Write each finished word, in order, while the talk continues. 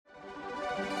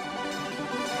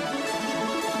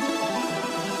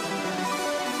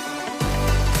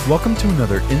Welcome to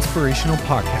another inspirational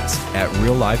podcast at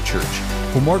Real Life Church.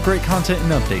 For more great content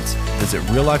and updates, visit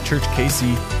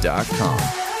reallifechurchkc.com.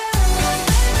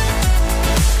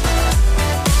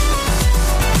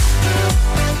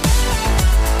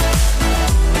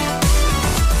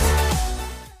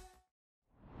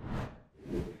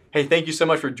 Hey, thank you so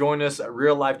much for joining us at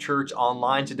Real Life Church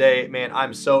online today. Man,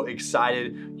 I'm so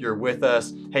excited you're with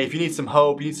us. Hey, if you need some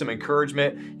hope, you need some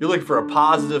encouragement, you're looking for a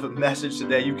positive message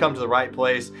today, you've come to the right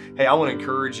place. Hey, I want to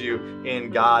encourage you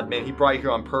in God. Man, He brought you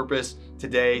here on purpose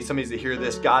today. Somebody needs to hear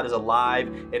this. God is alive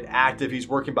and active. He's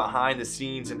working behind the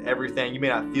scenes and everything. You may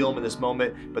not feel Him in this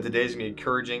moment, but today's going to be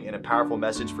encouraging and a powerful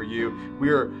message for you. We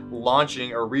are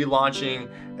launching or relaunching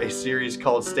a series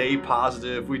called Stay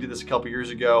Positive. We did this a couple years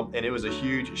ago, and it was a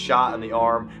huge shot in the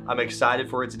arm. I'm excited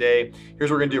for it today. Here's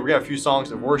what we're going to do. We're going to have a few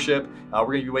songs of worship. We're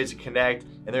going to give you ways to connect,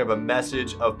 and then we have a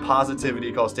message of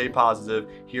positivity called Stay Positive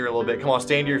here in a little bit. Come on,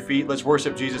 stand to your feet. Let's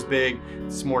worship Jesus big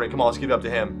this morning. Come on, let's give it up to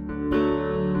Him.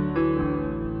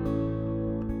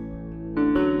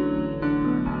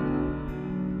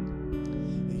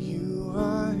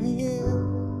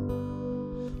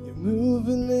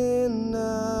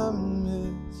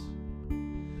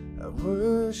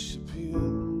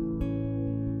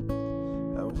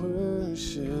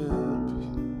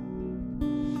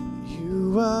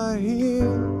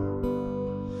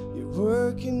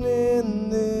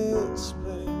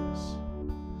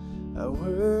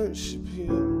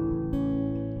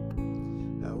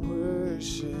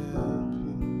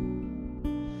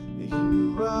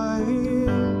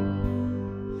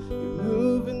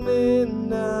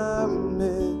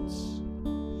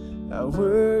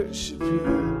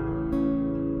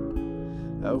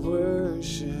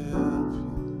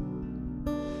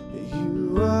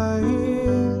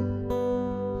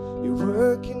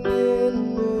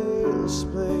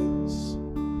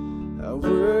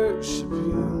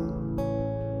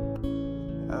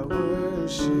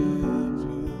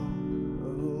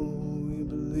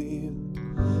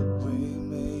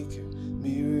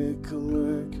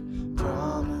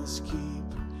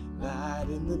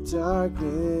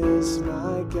 Darkness,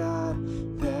 my God,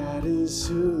 that is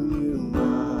who you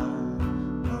are.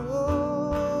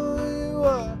 Oh, you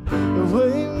are a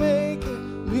way maker,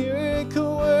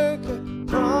 miracle worker,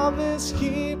 promise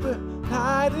keeper,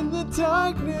 light in the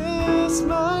darkness,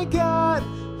 my God,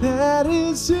 that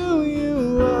is who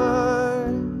you are.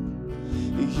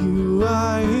 You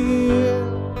are here,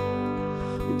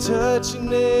 you're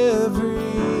touching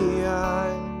every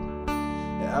heart.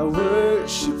 I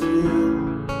worship you.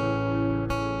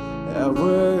 I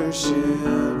worship you.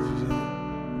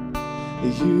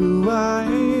 You are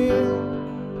here,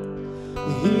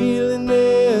 healing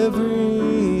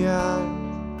every heart.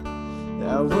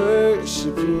 I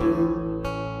worship you.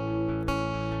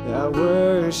 I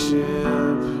worship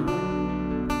you.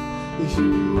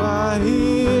 You are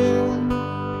here,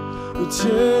 you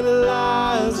turn the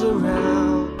lives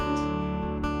around.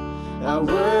 I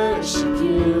worship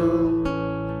you.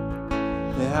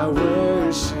 I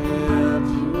worship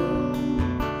you.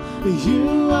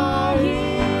 You are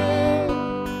here,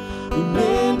 you're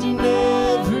mending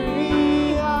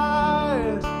every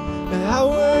heart. I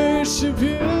worship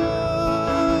you,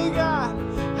 God.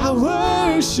 I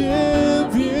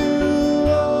worship you.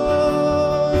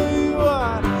 Oh, you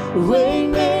are a way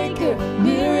maker,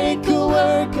 miracle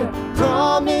worker,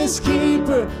 promise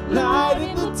keeper, light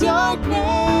in the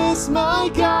darkness, my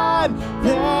God.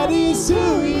 That is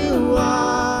who you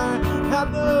are. I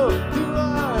know you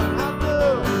are.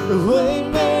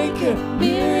 Waymaker,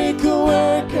 miracle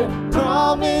worker,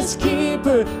 promise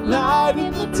keeper, light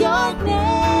in the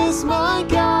darkness, my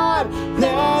God,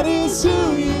 that is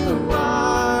who you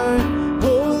are.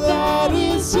 Oh, that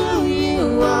is who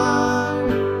you are.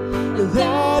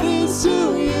 That is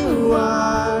who you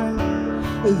are.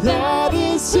 That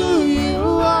is who you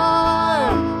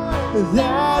are.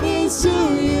 That is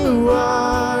who you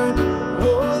are.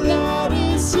 Oh, that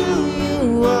is who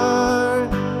you are.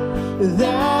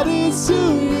 That is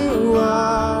who you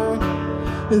are.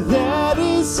 That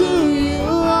is who you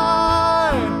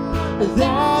are.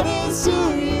 That is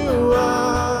who you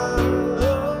are.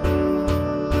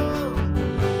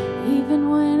 Even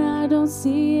when I don't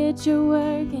see it, you're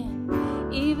working.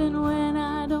 Even when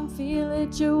I don't feel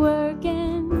it, you're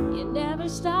working. You never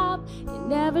stop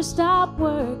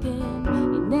working.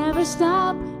 You never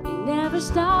stop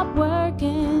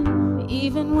working.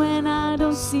 Even when I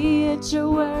don't see it, you're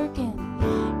working.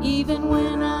 Even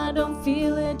when I don't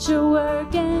feel it, you're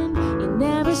working. You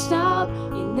never stop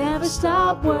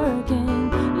working.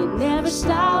 You never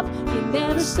stop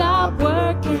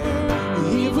working.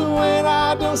 Even when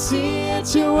I don't don't see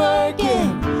it, you're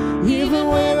working. Even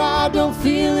when I don't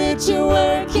feel it, you're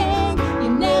working. You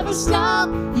never stop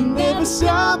working. You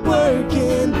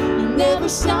never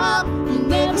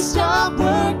stop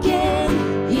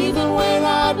working. Even when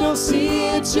I don't see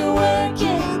it, you're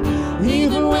working.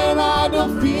 Even when I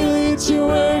don't feel it, you're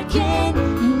working.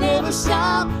 You never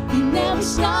stop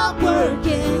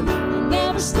working. You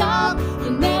never stop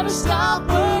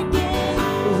working.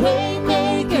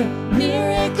 Waymaker,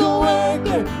 miracle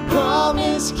worker,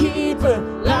 promise keeper,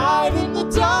 light in the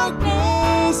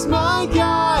darkness, my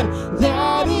God,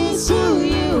 that is who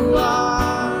you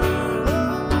are.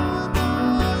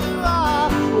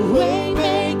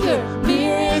 Waymaker,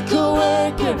 miracle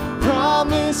worker,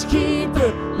 promise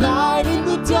keeper, light in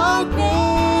the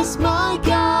darkness, my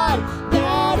God,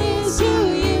 that is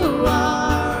who you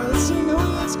are. Let's sing the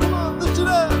words, come on, lift it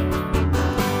up.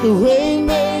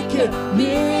 Waymaker,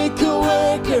 miracle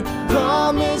worker,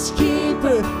 promise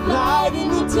keeper, light in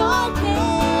the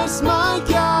darkness, my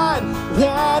God,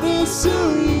 that is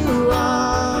who you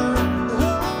are.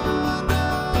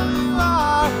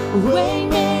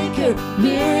 Waymaker,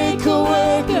 miracle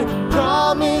worker,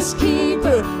 promise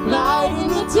keeper, light in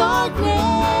the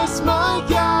darkness, my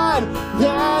God,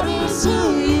 that is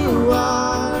who you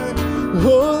are.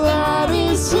 Oh, that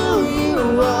is who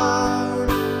you are.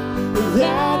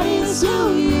 That is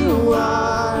who you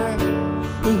are.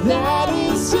 That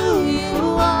is who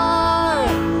you are.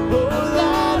 Oh,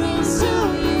 that is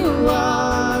who you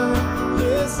are.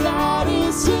 Yes, that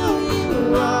is who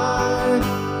you are.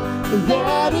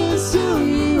 That is who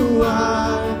you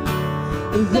are.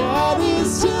 That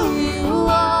is who you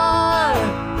are.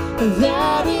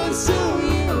 That is who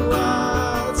you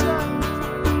are. That's right.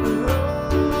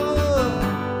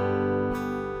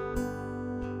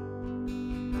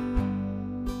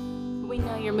 We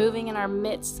know you're moving in our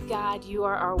midst, God. You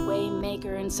are our way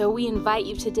maker. And so we invite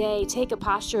you today, take a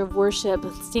posture of worship,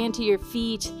 stand to your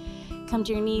feet, come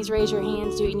to your knees, raise your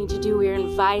hands, do what you need to do. We are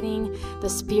inviting the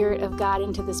Spirit of God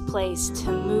into this place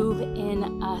to move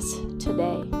in us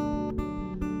today.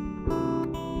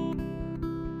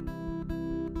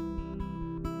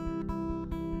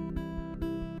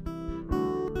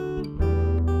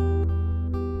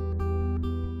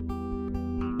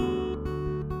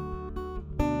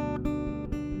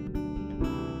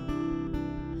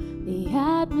 The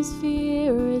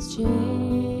atmosphere is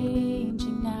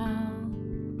changing now,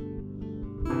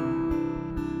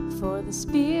 for the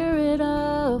Spirit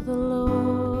of the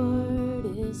Lord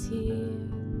is here.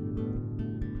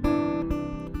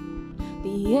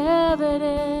 The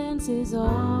evidence is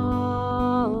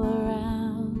all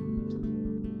around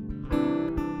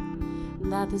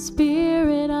that the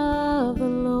Spirit of the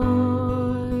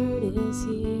Lord is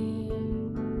here.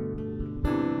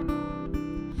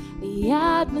 The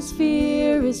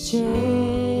atmosphere is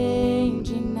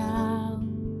changing now,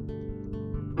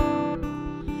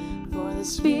 for the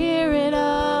Spirit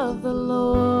of the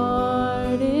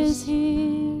Lord is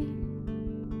here.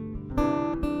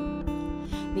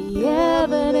 The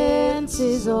evidence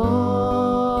is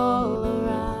all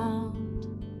around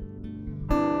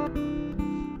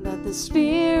that the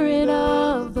Spirit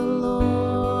of the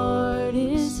Lord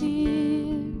is here.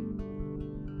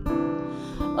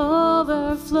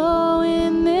 Overflow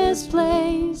in this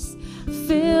place,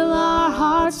 fill our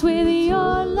hearts with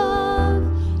your love.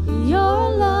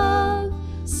 Your love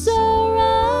surrounds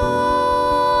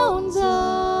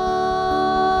us.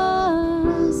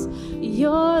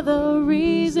 You're the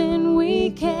reason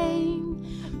we came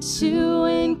to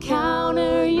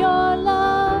encounter your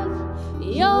love.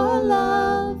 Your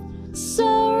love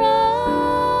surrounds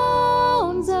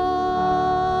us.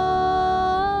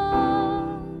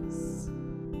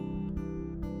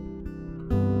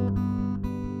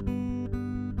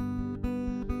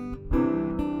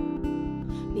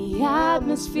 The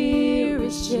atmosphere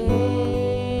is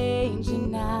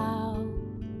changing now,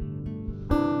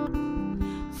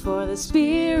 for the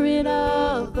Spirit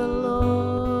of the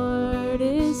Lord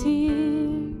is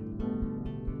here.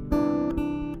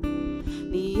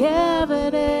 The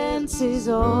evidence is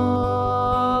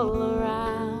all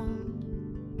around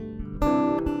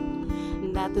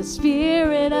that the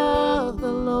Spirit of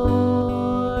the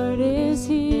Lord is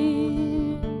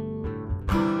here.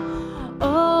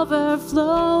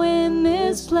 Overflow in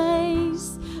this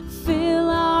place, fill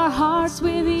our hearts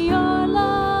with your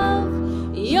love.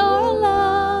 Your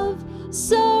love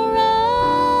surrounds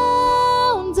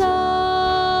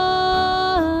us.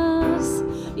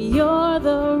 You're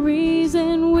the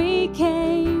reason we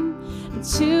came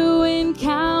to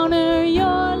encounter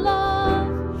your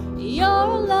love.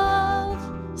 Your love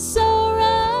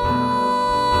surrounds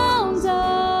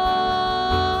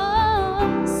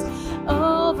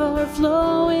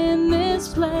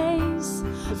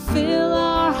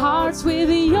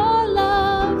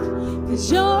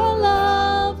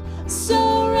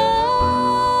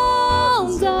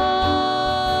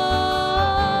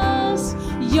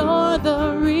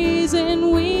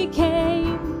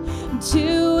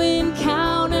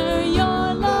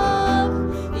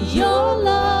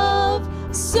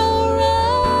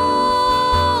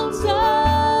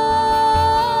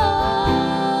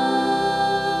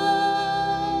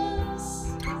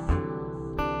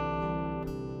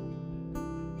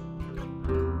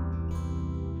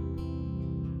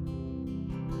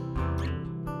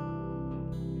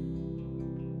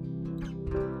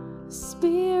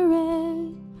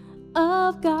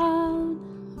of God,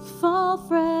 fall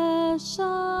fresh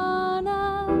on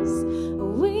us.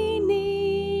 We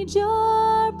need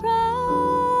your presence.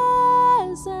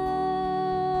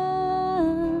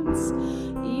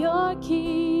 Your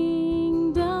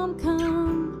kingdom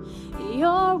come,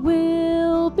 your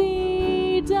will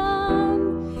be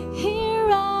done here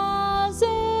as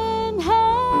in heaven.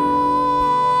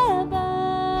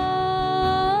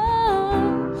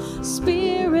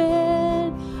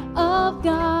 Spirit of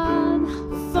God,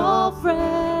 fall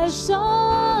fresh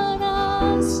on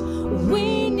us.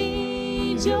 We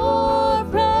need your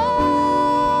presence.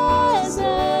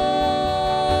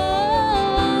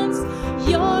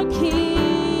 Your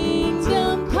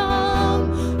kingdom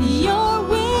come, your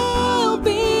will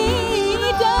be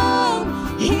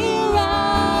done here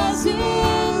as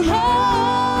in heaven.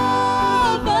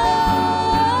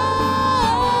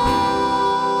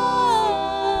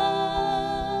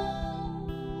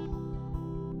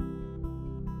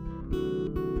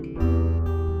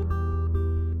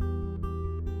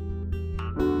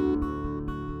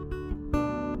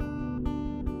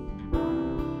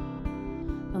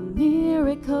 A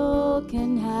miracle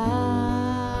can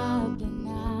happen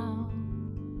now,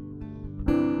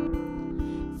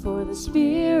 for the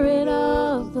Spirit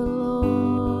of the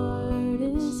Lord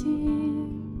is here.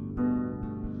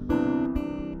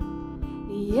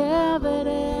 The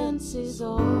evidence is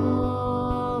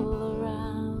all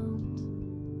around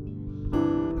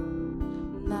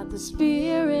that the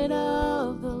Spirit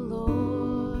of the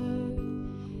Lord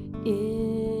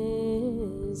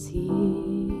is here.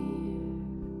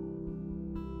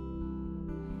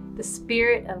 The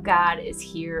Spirit of God is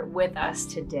here with us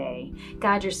today.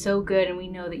 God, you're so good, and we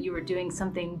know that you are doing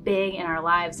something big in our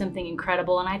lives, something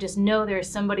incredible. And I just know there's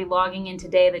somebody logging in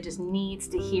today that just needs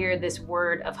to hear this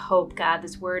word of hope, God,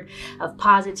 this word of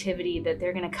positivity, that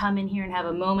they're going to come in here and have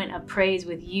a moment of praise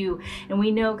with you. And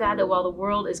we know, God, that while the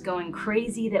world is going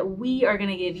crazy, that we are going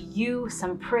to give you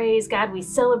some praise. God, we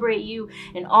celebrate you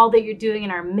and all that you're doing in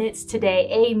our midst today.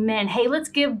 Amen. Hey, let's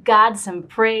give God some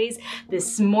praise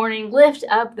this morning. Lift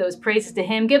up those praises to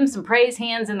him. Give him some praise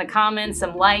hands in the comments,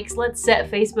 some likes. Let's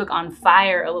set Facebook on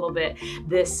fire a little bit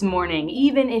this morning.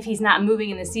 Even if he's not moving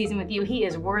in the season with you, he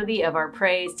is worthy of our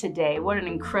praise today. What an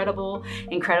incredible,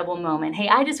 incredible moment. Hey,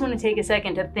 I just want to take a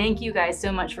second to thank you guys so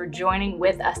much for joining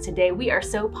with us today. We are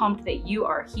so pumped that you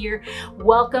are here.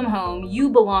 Welcome home. You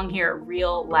belong here at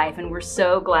Real Life, and we're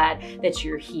so glad that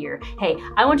you're here. Hey,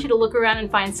 I want you to look around and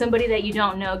find somebody that you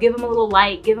don't know. Give them a little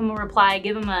like, give them a reply,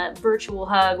 give them a virtual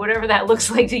hug, whatever that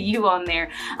looks like to you on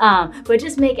there. But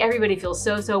just make everybody feel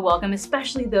so welcome,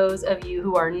 especially those of you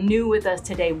who are new with us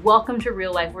today. Welcome to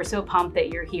Real Life. We're so pumped that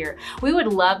you're here. We would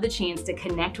love the chance to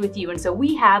connect with you. And so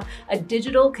we have a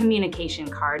digital communication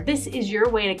card. This is your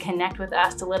way to connect with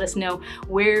us, to let us know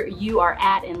where you are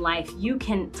at in life. You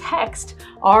can text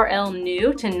RL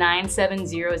New to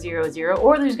 97000,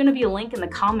 or there's going to be a link in the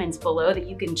comments below that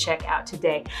you can check out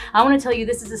today. I want to tell you,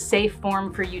 this is a safe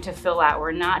form for you to fill out.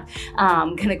 We're not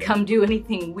going to come do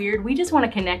anything weird. We just want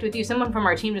to connect with you. Someone from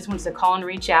our team just wants to call and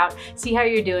reach out, see how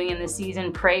you're doing in this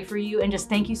season, pray for you, and just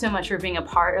thank you so much for being a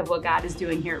part of what God is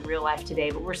doing here at Real Life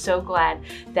today. But we're so glad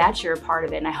that you're a part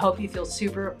of it, and I hope you feel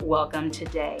super welcome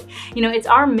today. You know, it's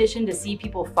our mission to see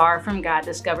people far from God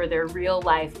discover their real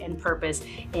life and purpose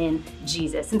in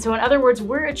Jesus. And so in other words,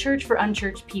 we're a church for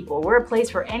unchurched people. We're a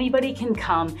place where anybody can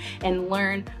come and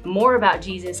learn more about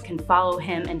Jesus, can follow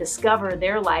him, and discover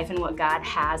their life and what God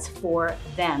has for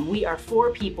them. We are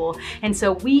for people, and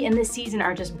so we in this season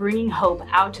are just bringing hope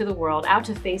out to the world, out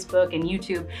to Facebook and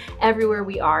YouTube, everywhere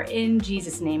we are, in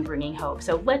Jesus' name, bringing hope.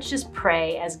 So let's just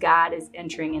pray as God is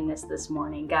entering in this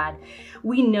morning. God,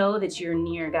 we know that you're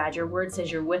near, God. Your word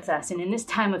says you're with us, and in this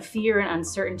time of fear and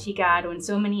uncertainty, God, when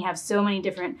so many have so many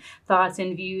different thoughts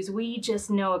and views, we just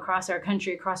know across our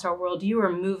country, across our world, you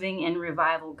are moving in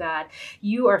revival, God.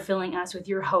 You are filling us with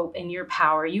your hope and your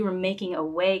power. You are making a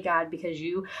way, God, because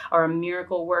you are a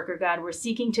miracle worker, God. We're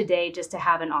seeking today just to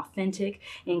have an authentic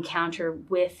encounter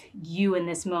with you in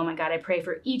this moment, God. I pray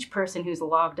for each person who's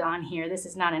logged on here. This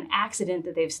is not an accident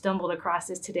that they've stumbled across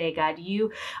this today, God.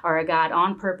 You are a God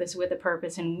on purpose, with a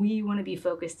purpose, and we want to be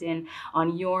focused in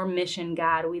on your mission,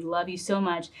 God. We love you so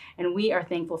much, and we are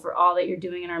thankful for all that you're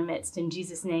doing in our midst. In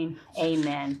Jesus' name,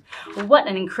 amen. Well, what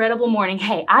an incredible morning.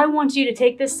 Hey, I want you to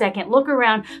take this second, look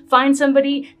around, find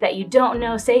somebody that you don't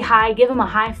know, say hi, give them a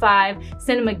high five,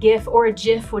 send them a GIF or a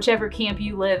GIF, whichever camp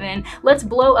you live in. Let's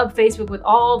blow up Facebook with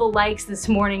all the likes this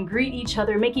morning, greet each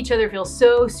other, make each other feel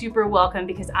so super welcome,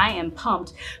 because I am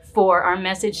pumped for our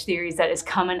message series that is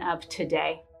coming up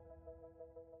today.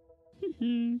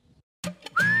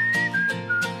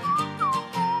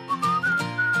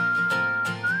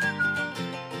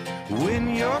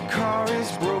 When your car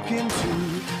is broken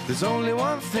too, there's only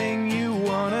one thing you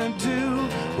wanna do.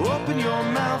 Open your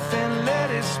mouth and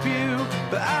let it spew.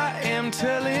 But I am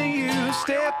telling you,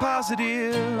 stay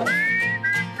positive.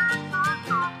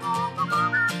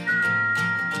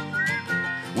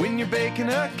 When you're baking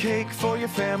a cake for your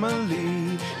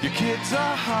family, your kids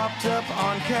are hopped up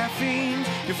on caffeine.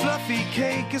 Your fluffy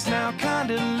cake is now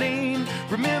kinda lean.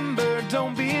 Remember,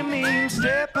 don't be mean,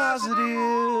 stay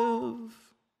positive.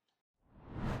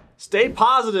 Stay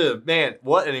positive. Man,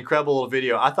 what an incredible little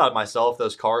video. I thought myself,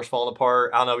 those cars falling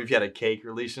apart. I don't know if you had a cake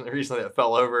recently that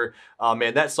fell over.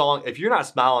 Man, that song, if you're not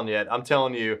smiling yet, I'm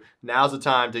telling you, now's the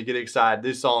time to get excited.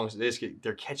 These songs,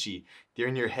 they're catchy. They're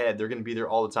in your head. They're going to be there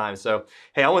all the time. So,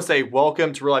 hey, I want to say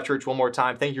welcome to Real Life Church one more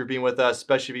time. Thank you for being with us,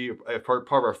 especially if you're part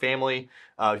of our family.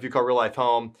 If you call Real Life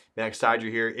home, man, excited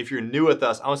you're here. If you're new with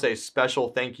us, I want to say a special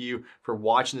thank you for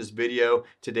watching this video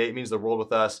today. It means the world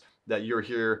with us that you're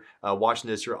here watching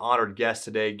this. You're an honored guest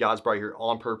today. God's brought you here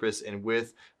on purpose and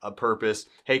with a purpose.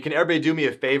 Hey, can everybody do me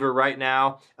a favor right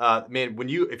now? Man,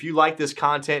 if you like this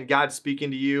content, God's speaking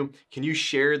to you, can you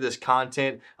share this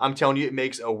content? I'm telling you, it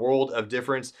makes a world of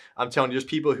difference. I'm telling you, there's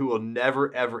people who will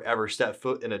never, ever, ever step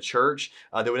foot in a church.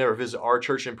 They would never visit our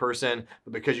church in person,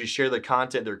 but because you share the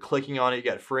content, they're clicking on it. You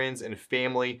got friends and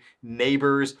family,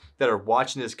 neighbors that are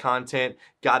watching this content.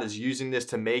 God is using this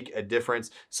to make a difference.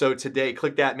 So today,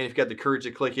 click that, man. If you got the courage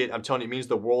to click it, I'm telling you, it means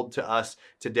the world to us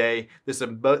today. This is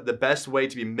the best way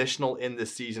to be missional in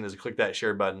this season is to click that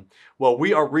share button. Well,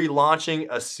 we are relaunching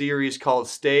a series called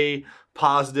Stay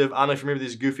Positive. I don't know if you remember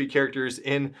these goofy characters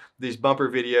in these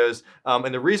bumper videos.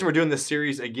 And the reason we're doing this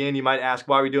series, again, you might ask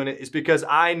why are we doing it, is because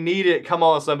I need it. Come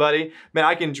on, somebody. Man,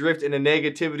 I can drift into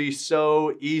negativity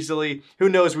so easily. Who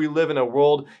knows, we live in a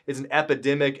world, it's an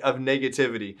epidemic of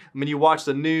negativity. I mean, you watch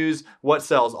the news, what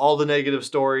sells? All the negative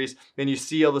stories, and you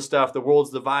see all the stuff, the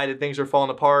world's divided, things are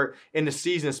falling apart. In the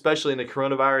season, especially in the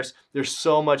coronavirus, there's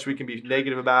so much we can be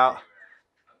negative about.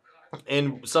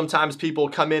 And sometimes people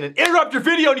come in and interrupt your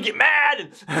video and you get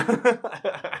mad.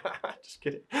 Just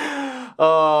kidding.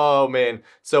 Oh, man.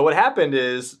 So what happened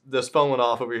is this phone went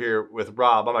off over here with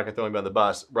Rob. I'm not going to throw him on the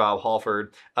bus, Rob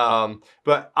Halford.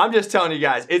 But I'm just telling you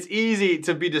guys, it's easy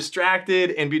to be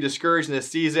distracted and be discouraged in this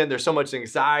season. There's so much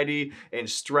anxiety and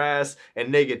stress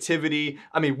and negativity.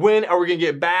 I mean, when are we going to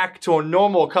get back to a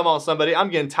normal? Come on, somebody. I'm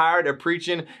getting tired of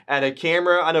preaching at a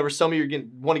camera. I know for some of you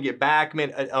want to get back.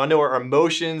 Man, I know our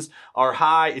emotions are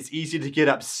high. It's easy to get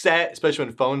upset, especially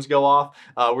when phones go off.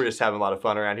 We're just having a lot of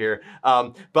fun around here.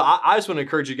 But I just want to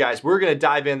encourage you guys, we're going to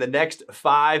dive in the next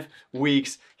 5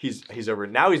 weeks. He's over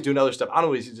now. He's doing other stuff. I don't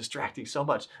know. He's distracting so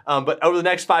much. But over the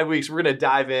next 5 weeks, we're going to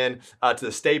dive in to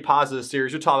the Stay Positive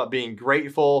series. We're talking about being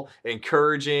grateful,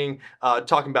 encouraging,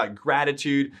 talking about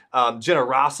gratitude,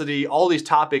 generosity, all these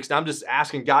topics. And I'm just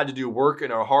asking God to do work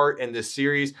in our heart in this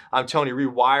series. I'm telling you,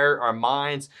 rewire our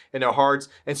minds and our hearts.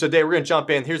 And so today we're going to jump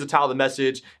in. Here's the title of the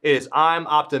message. It is I'm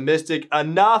optimistic.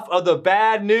 Enough of the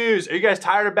bad news. Are you guys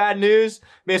tired of bad news?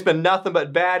 Man, it's been nothing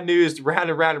but bad news round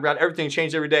and round and round. Everything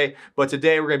changed every day. But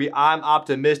today we're going to be I'm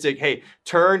optimistic. Hey,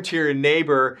 turn to your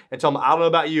neighbor and tell them, I don't know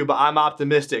about you, but I'm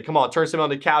optimistic. Come on, turn someone on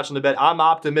the couch on the bed. I'm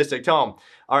optimistic. Tell them.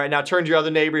 All right, now turn to your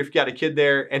other neighbor if you got a kid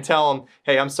there and tell them,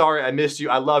 hey, I'm sorry, I missed you.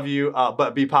 I love you,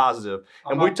 but be positive.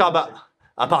 And we talk about,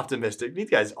 I'm optimistic. These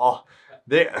guys all,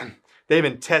 they've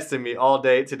been testing me all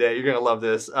day today. You're going to love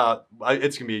this. It's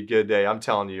going to be a good day. I'm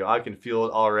telling you. I can feel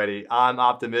it already. I'm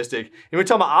optimistic. And we're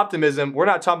talking about optimism. We're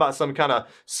not talking about some kind of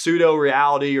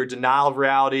pseudo-reality or denial of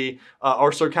reality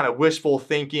or some kind of wishful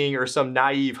thinking or some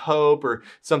naive hope or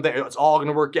something. It's all going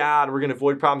to work out and we're going to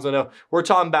avoid problems. No. We're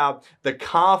talking about the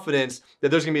confidence that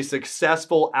there's going to be a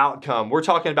successful outcome. We're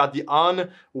talking about the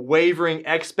unwavering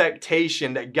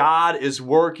expectation that God is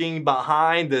working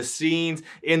behind the scenes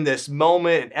in this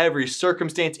moment in every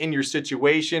circumstance in your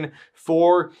situation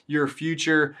for your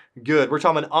future good. We're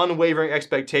talking about an unwavering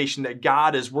expectation that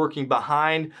God is working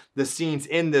behind the scenes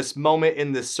in this moment,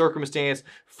 in this circumstance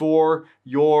for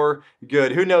your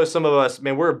good. Who knows, some of us,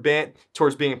 man, we're bent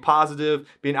towards being positive,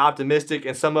 being optimistic,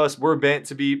 and some of us, we're bent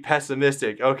to be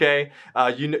pessimistic, okay?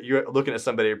 You're looking at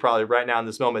somebody probably right now in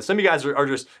this moment. Some of you guys are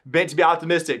just bent to be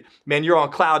optimistic. Man, you're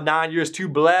on cloud 9. You're just too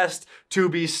blessed to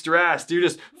be stressed. You're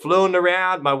just floating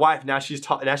around. My wife, now she's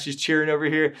cheering over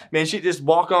here. Man, she just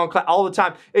walk on cloud. all the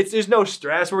time. There's no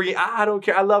stress. I don't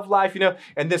care. I love life, you know.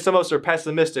 And then some of us are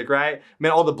pessimistic, right?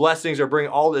 Man, all the blessings are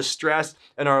bringing all this stress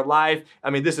in our life. I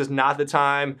mean, this is not the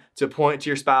time to point to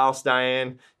your spouse,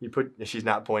 Diane. She's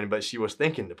not pointing, but she was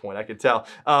thinking to point, I could tell.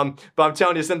 But I'm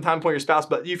telling you, sometimes point your spouse.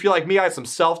 But you feel like me, I have some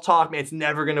self-talk, man, it's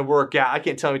never gonna work out. I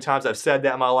can't tell you how many times I've said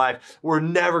that in my life. We're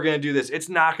never gonna do this. It's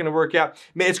not gonna work out.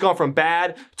 Man, it's gone from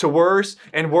bad to worse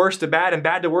and worse to bad and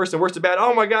bad to worse and worse to bad.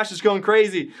 Oh my gosh, it's going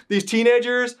crazy. These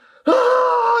teenagers,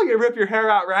 you rip your hair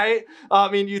out, right? I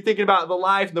mean, you're thinking about the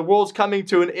life and the world's coming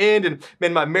to an end, and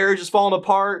man, my marriage is falling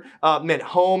apart. Man,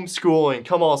 homeschooling,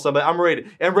 come on, somebody, I'm ready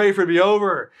for it to be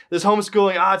over. This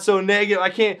homeschooling, it's so negative. I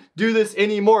can't do this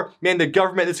anymore. Man, the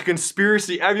government, it's a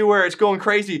conspiracy everywhere. It's going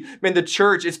crazy. Man, the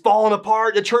church, it's falling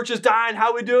apart. The church is dying.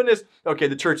 How are we doing this? Okay,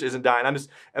 the church isn't dying.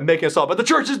 I'm making us all, but the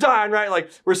church is dying, right?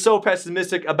 Like, we're so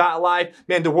pessimistic about life.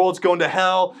 Man, the world's going to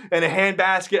hell in a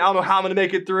handbasket. I don't know how I'm gonna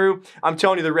make it through. I'm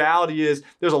telling you, the reality is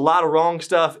there's a lot of wrong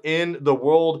stuff in the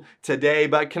world today,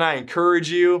 but can I encourage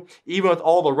you, even with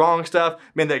all the wrong stuff,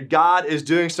 man, that God is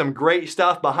doing some great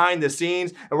stuff behind the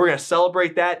scenes, and we're going to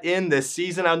celebrate that in this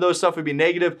season. I know stuff would be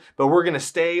negative, but we're going to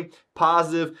stay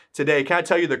positive today. Can I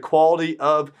tell you, the quality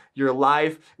of your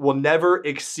life will never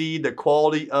exceed the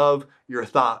quality of your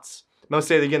thoughts. I'm going to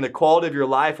say it again. The quality of your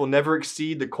life will never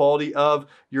exceed the quality of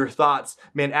your thoughts.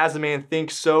 Man, as a man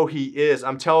thinks, so he is.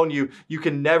 I'm telling you, you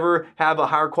can never have a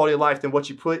higher quality of life than what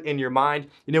you put in your mind.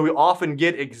 You know, we often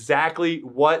get exactly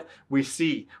what we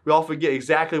see. We often get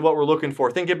exactly what we're looking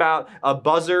for. Think about a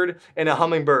buzzard and a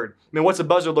hummingbird. I mean, what's a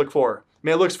buzzard look for?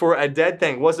 Man, it looks for a dead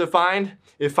thing. What does it find?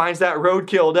 It finds that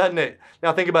roadkill, doesn't it?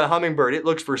 Now think about a hummingbird. It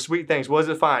looks for sweet things. What does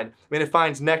it find? I mean, it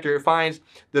finds nectar. It finds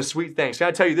the sweet things. Can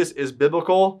I tell you, this is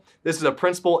biblical? This is a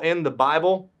principle in the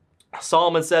Bible.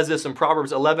 Solomon says this in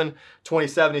Proverbs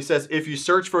 11:27. He says, if you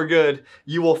search for good,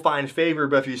 you will find favor.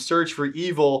 But if you search for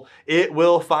evil, it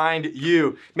will find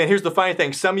you. Man, here's the funny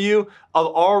thing. Some of you have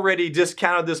already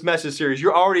discounted this message series.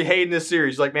 You're already hating this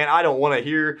series. Like, man, I don't want to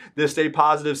hear this Stay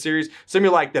Positive series. Some of you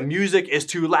are like, the music is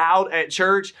too loud at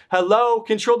church. Hello,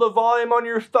 control the volume on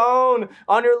your phone,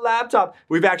 on your laptop.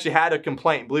 We've actually had a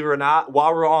complaint, believe it or not,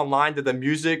 while we're online, that the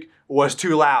music was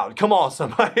too loud. Come on,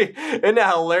 somebody. Isn't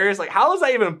that hilarious? Like, how is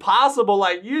that even possible?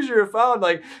 Like, use your phone.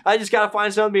 Like, I just got to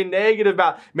find something to be negative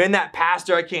about. Man, that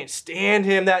pastor, I can't stand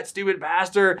him. That stupid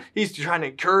pastor. He's trying to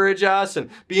encourage us and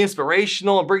be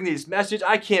inspirational and bring these messages.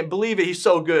 I can't believe it. He's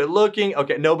so good looking.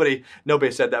 Okay, nobody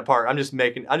said that part. I'm just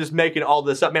making all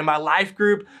this up. Man, my life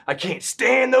group, I can't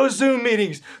stand those Zoom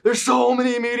meetings. There's so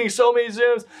many meetings, so many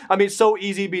Zooms. I mean, it's so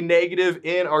easy to be negative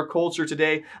in our culture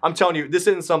today. I'm telling you, this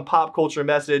isn't some pop culture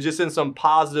message. This isn't some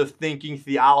positive thinking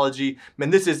theology. Man,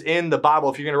 this is in the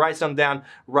Bible. If you're going to write something down,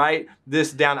 write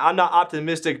this down. I'm not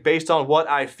optimistic based on what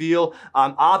I feel.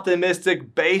 I'm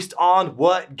optimistic based on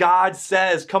what God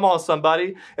says. Come on,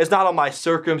 somebody. It's not on my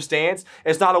circumstance.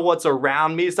 It's not on what's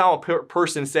around me. It's not what a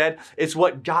person said. It's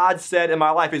what God said in my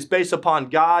life. It's based upon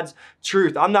God's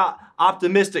truth. I'm not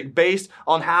optimistic based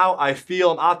on how I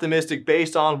feel. I'm optimistic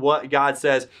based on what God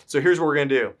says. So here's what we're going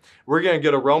to do. We're going to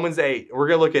go to Romans 8. We're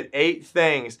going to look at 8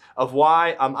 things of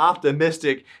why I'm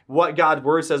optimistic, what God's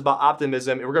word says about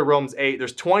optimism. And we're going to Romans 8.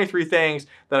 There's 23 things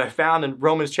that I found in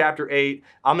Romans chapter 8.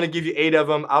 I'm going to give you 8 of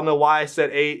them. I don't know why I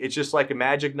said 8. It's just like a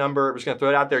magic number. I'm just going to throw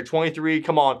it out there. 23.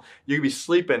 Come on. You could be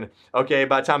sleeping, okay,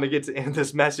 by the time we get to end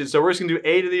this message. So we're just going to do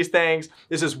 8 of these things.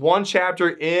 This is one chapter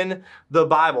in the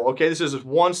Bible, okay? This is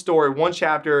one story, one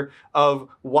chapter of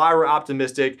why we're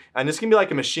optimistic. And this can be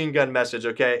like a machine gun message,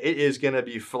 okay? It is going to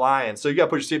be flying. So you got to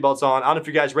put your seatbelts on. I don't know if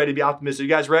you guys ready to be optimistic. You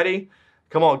guys ready?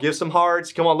 Come on, give some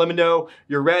hearts. Come on, let me know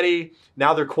you're ready.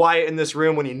 Now they're quiet in this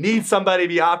room when you need somebody to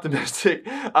be optimistic.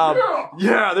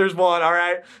 Yeah, there's one, all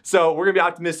right? So we're going to be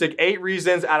optimistic. 8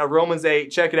 reasons out of Romans 8.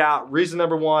 Check it out. Reason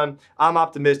number 1, I'm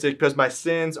optimistic because my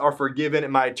sins are forgiven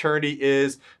and my eternity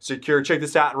is secure. Check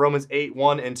this out in Romans 8,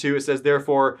 1 and 2. It says,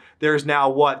 therefore, there is now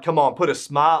what? Come on, put a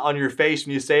smile on your face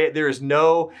when you say it. There is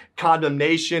no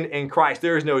condemnation in Christ.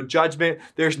 There is no judgment.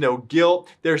 There's no guilt.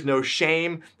 There's no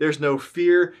shame. There's no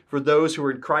fear for those who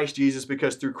are in Christ Jesus,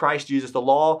 because through Christ Jesus, the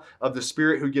law of the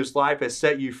Spirit who gives life has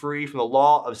set you free from the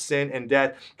law of sin and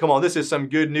death. Come on, this is some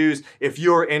good news if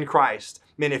you're in Christ.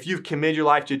 Man, if you've committed your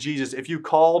life to Jesus, if you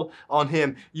called on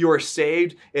him, you are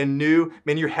saved and new.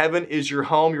 Man, your heaven is your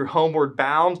home. You're homeward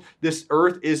bound. This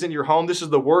earth isn't your home. This is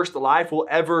the worst life we'll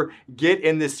ever get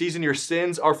in this season. Your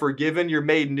sins are forgiven. You're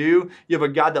made new. You have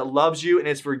a God that loves you and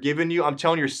has forgiven you. I'm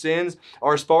telling you, your sins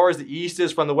are as far as the east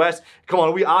is from the west. Come on,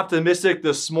 are we optimistic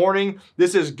this morning?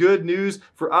 This is good news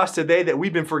for us today that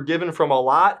we've been forgiven from a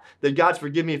lot, that God's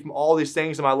forgiven me from all these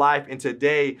things in my life. And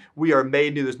today we are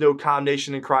made new. There's no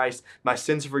condemnation in Christ. My sins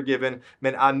sins are forgiven.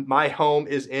 Man, my home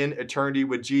is in eternity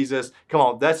with Jesus. Come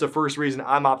on, that's the first reason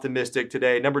I'm optimistic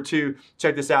today. Number two,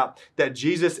 check this out, that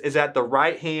Jesus is at the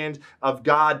right hand of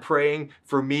God praying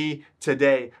for me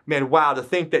today. Man, wow, to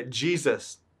think that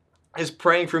Jesus is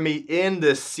praying for me in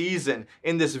this season,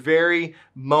 in this very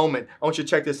moment. I want you to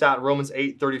check this out in Romans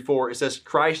 8:34. It says,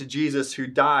 Christ Jesus, who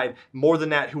died, more than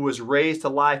that, who was raised to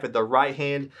life at the right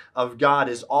hand of God,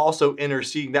 is also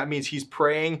interceding. That means he's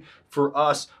praying for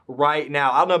us right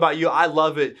now. I don't know about you. I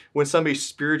love it when somebody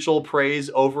spiritual prays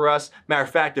over us. Matter of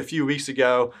fact, a few weeks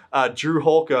ago, Drew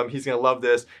Holcomb, he's going to love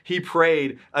this. He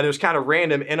prayed, and it was kind of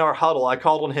random in our huddle. I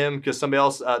called on him because somebody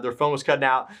else, their phone was cutting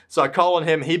out. So I called on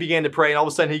him. He began to pray, and all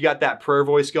of a sudden he got that prayer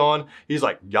voice going. He's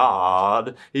like,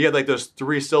 God. He had like those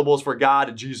 3 syllables for God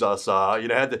and Jesus.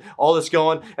 Had all this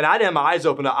going. And I didn't have my eyes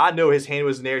open. I know his hand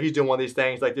was in the air. He's doing one of these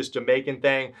things, like this Jamaican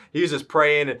thing. He was just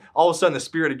praying, and all of a sudden the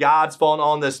Spirit of God's falling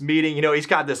on this meeting. He's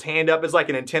got this hand up. It's like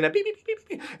an antenna, beep, beep, beep,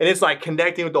 beep, and it's like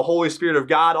connecting with the Holy Spirit of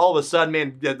God. All of a sudden,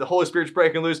 man, the Holy Spirit's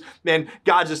breaking loose. Man,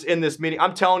 God's just in this meeting.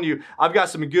 I'm telling you, I've got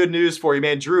some good news for you,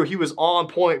 man. Drew, he was on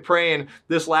point praying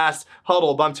this last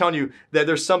huddle, but I'm telling you that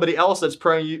there's somebody else that's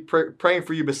praying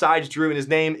for you besides Drew, and his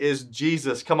name is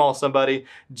Jesus. Come on, somebody.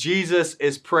 Jesus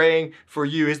is praying for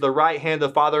you. He's the right hand of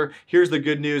the Father. Here's the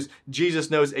good news. Jesus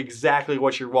knows exactly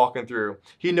what you're walking through.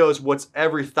 He knows what's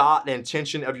every thought and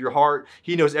intention of your heart.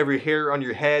 He knows every hair on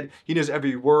your head. He knows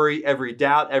every worry, every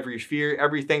doubt, every fear,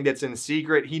 everything that's in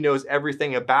secret. He knows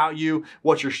everything about you,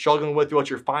 what you're struggling with, what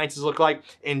your finances look like.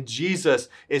 And Jesus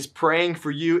is praying for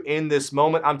you in this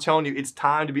moment. I'm telling you, it's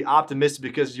time to be optimistic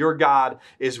because your God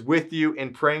is with you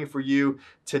and praying for you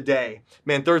today.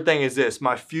 Man, third thing is this.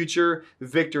 My future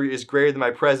victory is greater than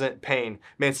my present pain.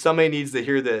 Man, somebody needs to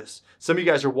hear this. Some of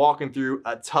you guys are walking through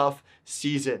a tough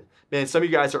season. Man, some of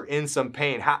you guys are in some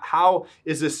pain. How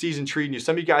is this season treating you?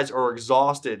 Some of you guys are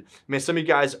exhausted. Man, some of you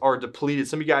guys are depleted.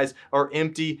 Some of you guys are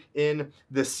empty in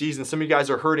this season. Some of you guys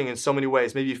are hurting in so many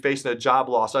ways. Maybe you're facing a job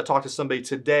loss. I talked to somebody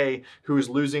today who is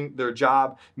losing their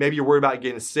job. Maybe you're worried about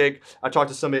getting sick. I talked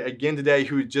to somebody again today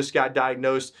who just got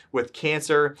diagnosed with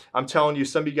cancer. I'm telling you,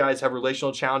 some of you guys have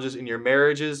relational challenges in your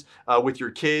marriages, with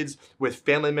your kids, with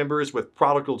family members, with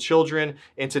prodigal children.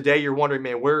 And today you're wondering,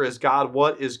 man, where is God?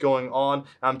 What is going on?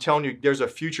 I'm telling you, there's a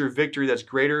future victory that's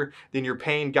greater than your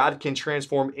pain. God can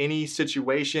transform any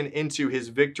situation into his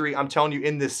victory. I'm telling you,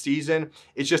 in this season,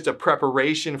 it's just a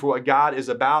preparation for what God is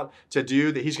about to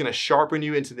do, that he's going to sharpen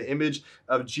you into the image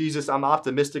of Jesus. I'm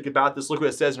optimistic about this. Look what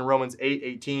it says in Romans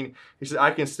 8:18. He says, I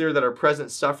consider that our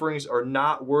present sufferings are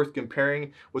not worth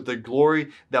comparing with the glory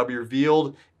that will be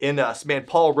revealed in us. Man,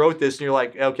 Paul wrote this and you're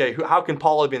like, okay, how can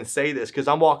Paul even say this? Because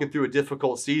I'm walking through a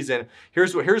difficult season.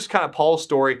 Here's kind of Paul's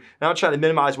story. And I'm not trying to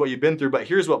minimize what you've been through, but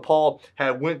here's what Paul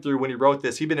had went through when he wrote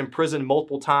this. He'd been in prison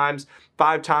multiple times.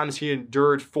 5 times he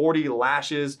endured 40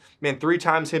 lashes. Man, 3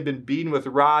 times he'd been beaten with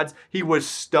rods. He was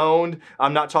stoned.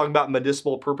 I'm not talking about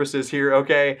medicinal purposes here,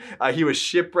 okay? He was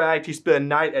shipwrecked. He spent a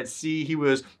night at sea. He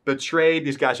was betrayed.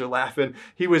 These guys are laughing.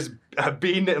 He was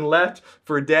beaten and left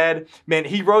for dead. Man,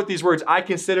 he wrote these words, I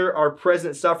consider our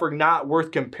present suffering not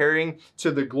worth comparing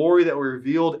to the glory that was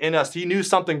revealed in us. He knew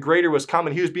something greater was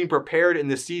coming. He was being prepared in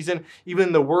this season. Even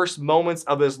in the worst moments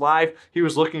of his life, he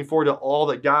was looking forward to all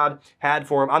that God had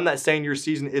for him. I'm not saying your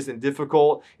season isn't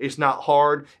difficult. It's not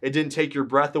hard. It didn't take your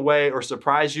breath away or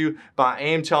surprise you, but I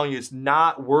am telling you, it's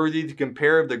not worthy to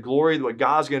compare the glory of what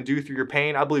God's going to do through your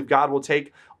pain. I believe God will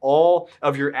take all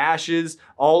of your ashes,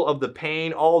 all of the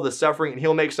pain, all of the suffering, and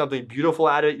he'll make something beautiful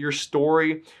out of it. Your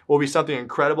story will be something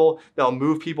incredible that'll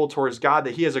move people towards God,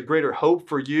 that he has a greater hope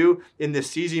for you in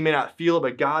this season. You may not feel it,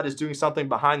 but God is doing something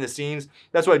behind the scenes.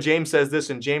 That's why James says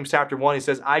this in James chapter 1. He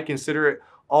says, I consider it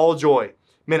all joy.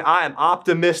 Man, I am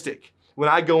optimistic. When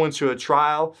I go into a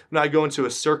trial, when I go into a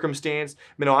circumstance,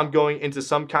 I'm going into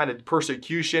some kind of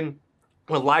persecution,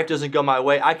 when life doesn't go my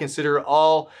way, I consider it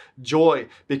all joy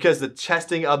because the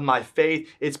testing of my faith,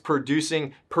 it's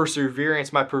producing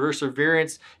perseverance. My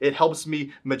perseverance, it helps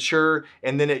me mature,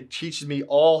 and then it teaches me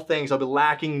all things. I'll be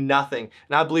lacking nothing.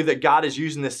 And I believe that God is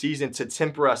using this season to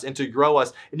temper us and to grow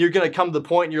us. And you're going to come to the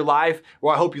point in your life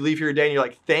where I hope you leave here today and you're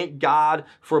like, thank God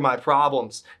for my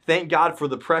problems. Thank God for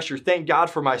the pressure. Thank God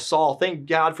for my Saul. Thank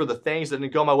God for the things that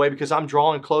didn't go my way, because I'm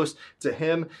drawing close to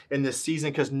him in this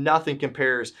season, because nothing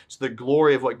compares to the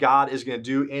glory of what God is going to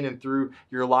do in and through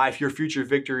your life. Your future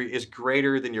victory is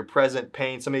greater than your present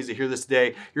pain. Somebody needs to hear this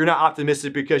today. You're not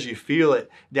optimistic because you feel it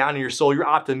down in your soul. You're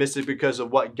optimistic because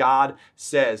of what God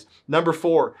says. Number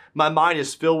 4, my mind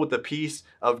is filled with the peace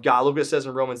of God. Look what it says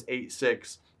in Romans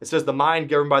 8:6. It says the mind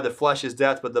governed by the flesh is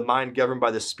death, but the mind governed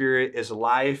by the Spirit is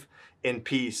life and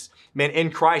peace. Man, in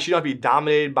Christ, you don't have to be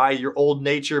dominated by your old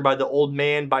nature, by the old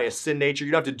man, by a sin nature.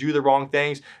 You don't have to do the wrong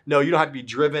things. No, you don't have to be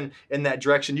driven in that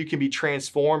direction. You can be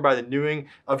transformed by the renewing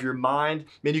of your mind.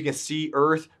 Man, you can see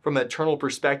earth from an eternal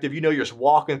perspective. You know you're just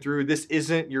walking through. This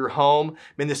isn't your home.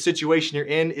 Man, the situation you're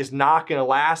in is not going to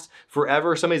last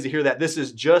forever. Somebody needs to hear that. This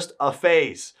is just a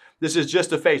phase. This is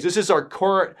just a phase. This is our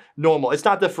current normal. It's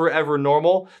not the forever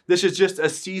normal. This is just a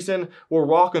season we're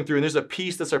walking through. And there's a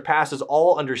peace that surpasses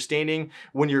all understanding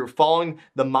when you're following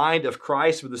the mind of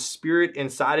Christ with the Spirit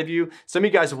inside of you. Some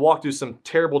of you guys have walked through some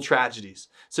terrible tragedies.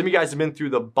 Some of you guys have been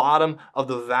through the bottom of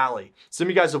the valley. Some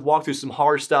of you guys have walked through some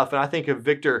hard stuff. And I think of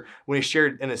Victor when he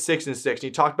shared in a 6 and 6, and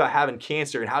he talked about having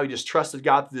cancer and how he just trusted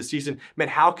God through the season. Man,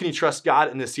 how can you trust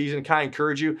God in this season? Can I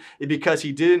encourage you? It's because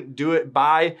he didn't do it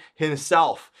by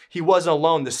himself. He wasn't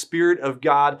alone. The Spirit of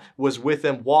God was with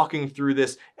him, walking through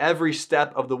this every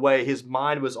step of the way. His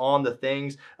mind was on the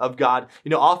things of God. You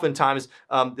know, oftentimes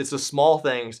it's the small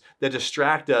things that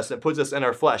distract us and puts us in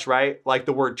our flesh, right? Like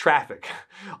the word traffic.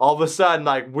 All of a sudden,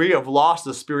 like we have lost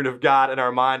the Spirit of God in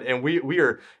our mind, and we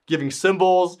are giving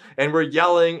symbols, and we're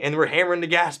yelling, and we're hammering the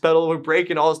gas pedal, and we're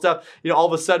braking, all this stuff. You know, all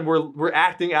of a sudden we're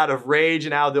acting out of rage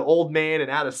and out of the old man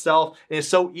and out of self. And it's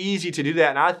so easy to do that.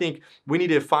 And I think we need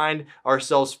to find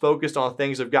ourselves focused on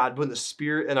things of God, putting the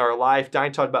Spirit in our life.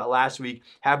 Diane talked about last week,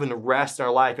 having the rest in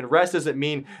our life. And rest doesn't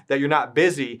mean that you're not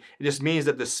busy. It just means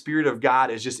that the Spirit of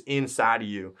God is just inside of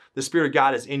you. The Spirit of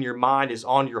God is in your mind, is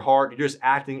on your heart. You're just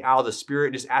acting out of the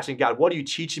Spirit, just asking God, what are you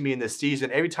teaching me in this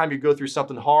season? Every time you go through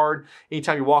something hard,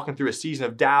 anytime you're walking through a season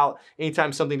of doubt,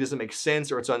 anytime something doesn't make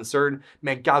sense or it's uncertain,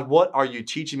 man, God, what are you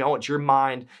teaching me? I want your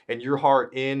mind and your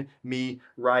heart in me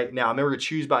right now. Remember to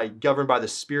choose by governed by the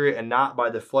Spirit and not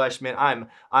by the flesh. Man, I'm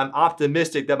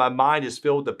optimistic that my mind is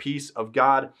filled with the peace of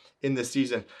God in this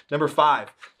season. Number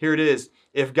 5, here it is.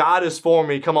 If God is for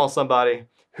me, come on somebody,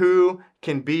 who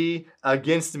can be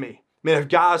against me? Man, if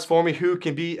God is for me, who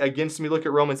can be against me? Look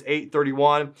at Romans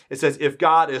 8:31. It says, if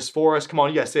God is for us, come on,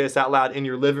 you guys say this out loud in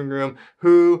your living room,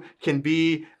 who can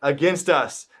be against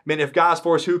us? Man, if God is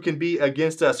for us, who can be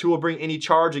against us? Who will bring any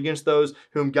charge against those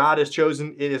whom God has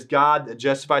chosen? It is God that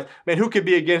justifies. Man, who could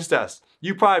be against us?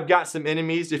 You probably have got some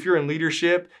enemies. If you're in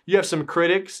leadership, you have some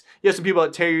critics. You have some people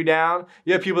that tear you down.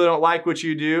 You have people that don't like what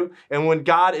you do. And when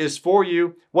God is for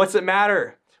you, what's it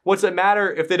matter? What's it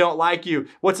matter if they don't like you?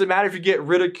 What's it matter if you get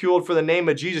ridiculed for the name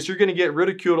of Jesus? You're going to get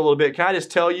ridiculed a little bit. Can I just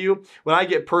tell you, when I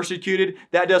get persecuted,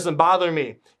 that doesn't bother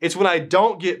me. It's when I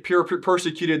don't get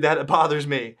persecuted that it bothers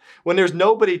me. When there's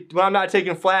nobody, when I'm not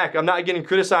taking flack, I'm not getting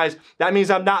criticized, that means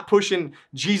I'm not pushing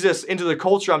Jesus into the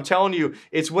culture. I'm telling you,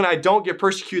 it's when I don't get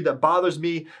persecuted that bothers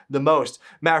me the most.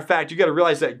 Matter of fact, you got to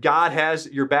realize that God has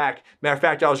your back. Matter of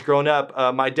fact, I was growing up,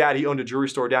 my dad, he owned a jewelry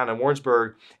store down in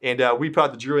Warrensburg, and we put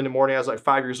out the jewelry in the morning. I was like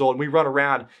 5 years old, and we run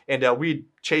around, and we'd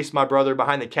chase my brother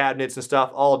behind the cabinets and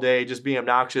stuff all day, just being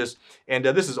obnoxious. And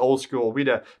this is old school. We'd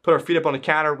put our feet up on the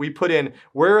counter. We put in,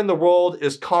 where in the world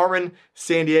is Carmen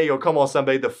Sandiego? Come on,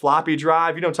 somebody. The floppy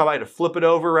drive. You know what I'm talking about? To flip it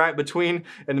over, right? Between,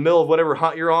 in the middle of whatever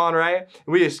hunt you're on, right?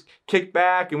 And we just kick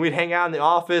back and we'd hang out in the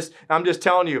office. And I'm just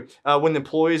telling you, when the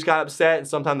employees got upset and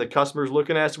sometimes the customers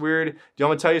looking at us weird, I'm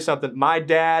going to tell you something. My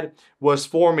dad was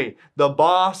for me. The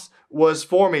boss was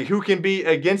for me. Who can be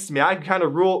against me? I can kind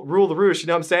of rule the roost. You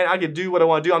know what I'm saying? I can do what I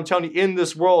want to do. I'm telling you, in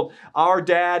this world, our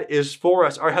dad is for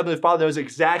us. Our Heavenly Father knows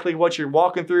exactly what you're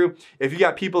walking through. If you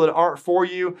got people that aren't for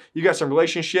you, you got some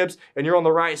relationships and you're on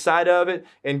the right side of it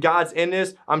and God's in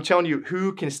this, I'm telling you,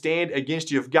 who can stand against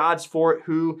you? If God's for it,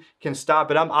 who can stop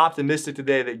it? I'm optimistic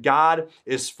today that God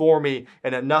is for me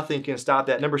and that nothing can stop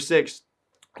that. Number 6,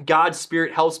 God's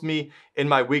Spirit helps me in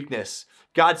my weakness.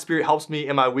 God's Spirit helps me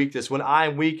in my weakness. When I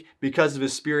am weak, because of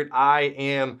His Spirit, I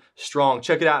am strong.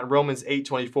 Check it out in Romans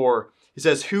 8:24. He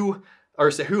says, who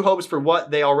hopes for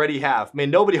what they already have? I mean,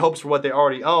 nobody hopes for what they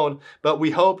already own, but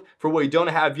we hope for what we don't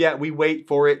have yet. We wait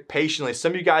for it patiently.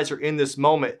 Some of you guys are in this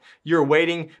moment. You're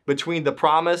waiting between the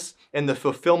promise and the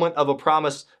fulfillment of a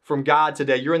promise from God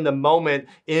today. You're in the moment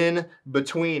in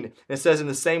between. And it says in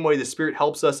the same way, the Spirit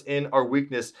helps us in our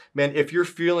weakness. Man, if you're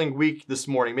feeling weak this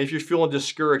morning, if you're feeling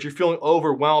discouraged, you're feeling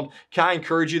overwhelmed, can I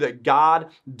encourage you that God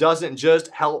doesn't just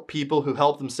help people who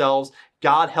help themselves.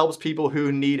 God helps people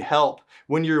who need help.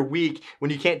 When you're weak, when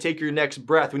you can't take your next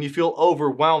breath, when you feel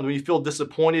overwhelmed, when you feel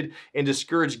disappointed and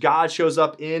discouraged, God shows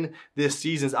up in this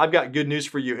season. I've got good news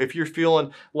for you. If you're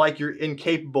feeling like you're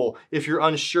incapable, if you're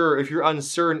unsure, if you're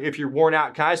uncertain, if you're worn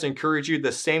out, can I just encourage you,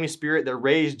 the same Spirit that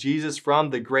raised Jesus from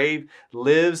the grave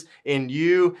lives in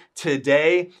you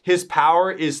today. His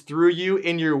power is through you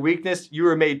in your weakness. You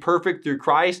are made perfect through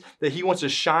Christ, that he wants to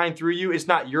shine through you. It's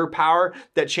not your power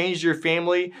that changes your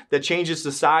family, that changes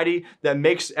society, that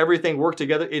makes everything work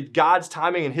together. It's God's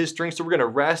timing and his strength, so we're going to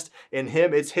rest in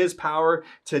him. It's his power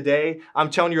today. I'm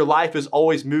telling you, your life is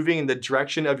always moving in the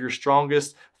direction of your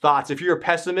strongest thoughts. If you're a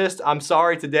pessimist, I'm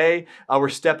sorry today. We're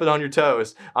stepping on your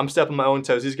toes. I'm stepping on my own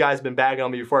toes. These guys have been bagging on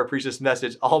me before I preach this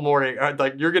message all morning.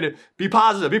 Like, you're going to be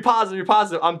positive, be positive, be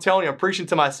positive. I'm telling you, I'm preaching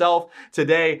to myself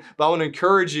today, but I want to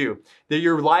encourage you that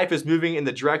your life is moving in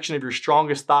the direction of your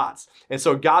strongest thoughts. And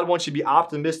so God wants you to be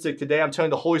optimistic today. I'm telling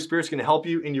you, the Holy Spirit's going to help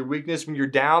you in your weakness. When you're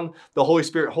down, the Holy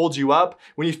Spirit holds you up.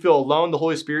 When you feel alone, the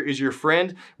Holy Spirit is your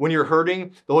friend. When you're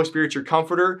hurting, the Holy Spirit's your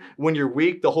comforter. When you're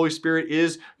weak, the Holy Spirit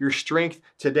is your strength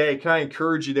today. Can I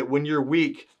encourage you that when you're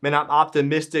weak, man, I'm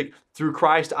optimistic. Through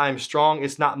Christ, I am strong.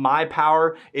 It's not my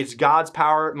power. It's God's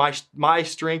power. My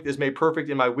strength is made perfect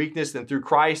in my weakness. And through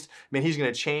Christ, man, he's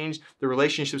going to change the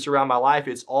relationships around my life.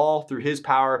 It's all through his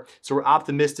power. So we're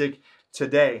optimistic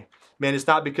today. Man, it's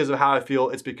not because of how I feel.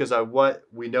 It's because of what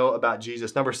we know about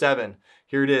Jesus. Number 7,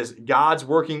 here it is. God's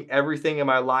working everything in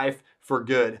my life for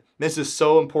good. This is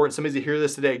so important. Somebody to hear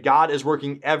this today. God is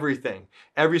working everything,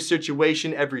 every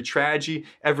situation, every tragedy,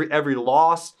 every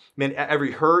loss, man,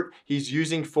 every hurt, he's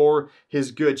using for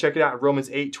his good. Check it out in Romans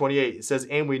 8:28. It says,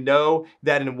 and we know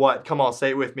that in what? Come on,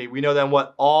 say it with me. We know that in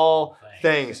what? All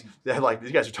things. Like,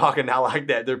 these guys are talking now like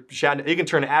that. They're shouting. You can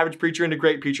turn an average preacher into a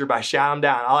great preacher by shouting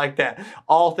down. I like that.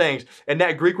 All things. And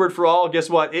that Greek word for all,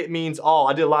 guess what? It means all.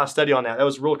 I did a lot of study on that. That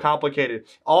was real complicated.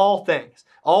 All things.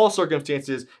 All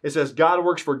circumstances, it says God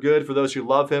works for good for those who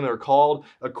love him and are called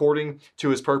according to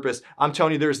his purpose. I'm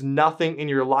telling you, there's nothing in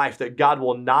your life that God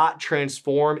will not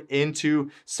transform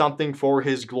into something for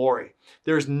his glory.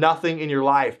 There's nothing in your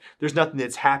life. There's nothing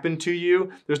that's happened to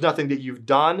you. There's nothing that you've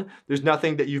done. There's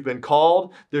nothing that you've been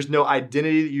called. There's no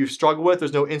identity that you've struggled with.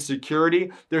 There's no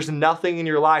insecurity. There's nothing in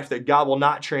your life that God will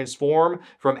not transform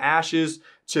from ashes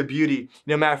to beauty.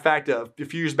 Matter of fact, a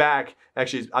few years back,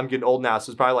 actually, I'm getting old now,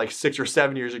 so it's probably like 6 or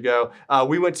 7 years ago,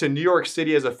 we went to New York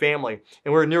City as a family.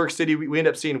 And we're in New York City. We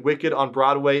ended up seeing Wicked on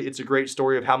Broadway. It's a great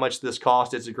story of how much this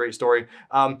cost. It's a great story.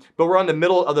 But we're on the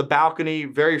middle of the balcony,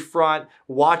 very front,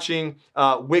 watching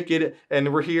Wicked.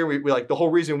 And we're here. We like, the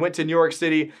whole reason we went to New York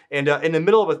City. And in the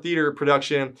middle of a theater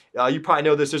production, you probably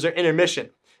know this, there's an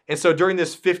intermission. And so during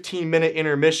this 15-minute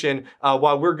intermission,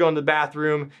 while we're going to the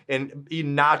bathroom and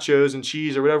eating nachos and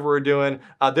cheese or whatever we're doing,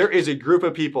 there is a group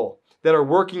of people that are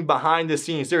working behind the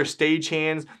scenes. There are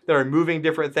stage-hands that are moving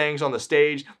different things on the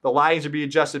stage. The lightings are being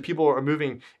adjusted. People are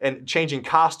moving and changing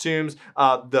costumes.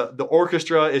 The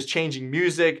orchestra is changing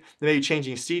music. They may be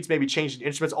changing seats, maybe changing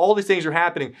instruments. All these things are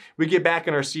happening. We get back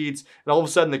in our seats, and all of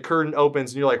a sudden the curtain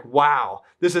opens, and you're like, wow,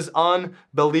 this is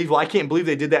unbelievable. I can't believe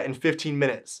they did that in 15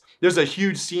 minutes. There's a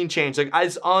huge scene change. Like,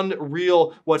 it's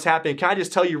unreal what's happening. Can I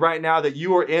just tell you right now that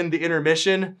you are in the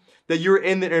intermission? That you're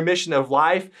in the intermission of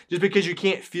life. Just because you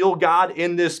can't feel God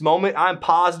in this moment, I'm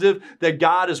positive that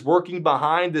God is working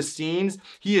behind the scenes.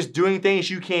 He is doing things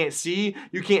you can't see.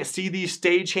 You can't see these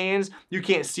stage hands. You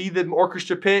can't see the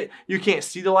orchestra pit. You can't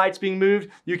see the lights being moved.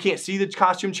 You can't see the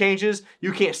costume changes.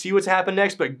 You can't see what's happened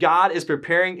next, but God is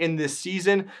preparing in this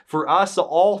season for us. So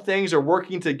all things are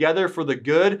working together for the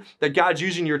good, that God's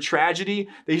using your tragedy,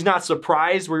 that he's not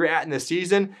surprised where you're at in the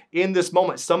season, in this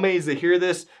moment. Somebody needs to hear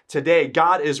this today.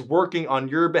 God is working on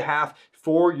your behalf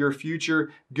for your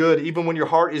future good. Even when your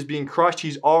heart is being crushed,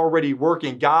 he's already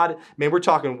working. God, man, we're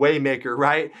talking waymaker,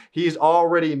 right? He's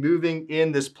already moving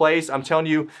in this place. I'm telling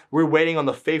you, we're waiting on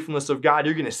the faithfulness of God.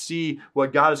 You're going to see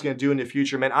what God is going to do in the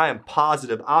future. Man, I am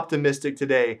positive, optimistic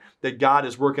today that God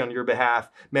is working on your behalf.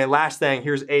 Man, last thing,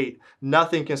 here's 8.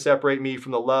 Nothing can separate me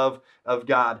from the love of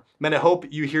God. Man, I hope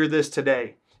you hear this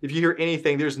today. If you hear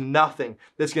anything, there's nothing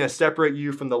that's going to separate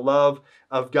you from the love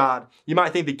of God. You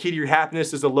might think the key to your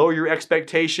happiness is to lower your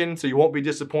expectation so you won't be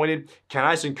disappointed. Can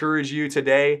I just encourage you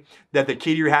today that the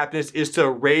key to your happiness is to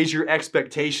raise your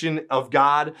expectation of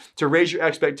God, to raise your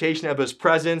expectation of his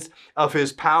presence, of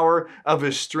his power, of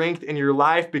his strength in your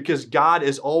life, because God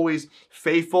is always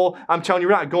faithful. I'm telling you,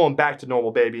 we're not going back to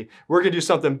normal, baby. We're going to do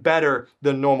something better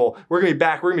than normal. We're going to be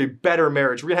back. We're going to be better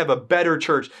marriage. We're going to have a better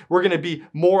church. We're going to be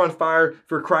more on fire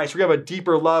for Christ. We're going to have a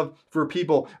deeper love for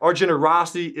people. Our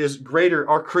generosity is greater.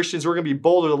 Our Christians, we're going to be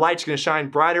bolder. The light's going to shine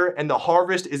brighter, and the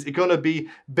harvest is going to be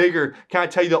bigger. Can I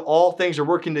tell you that all things are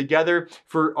working together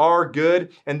for our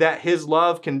good, and that his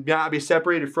love cannot be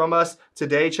separated from us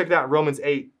today? Check it out in Romans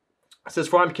 8. It says,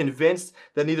 for I'm convinced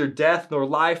that neither death, nor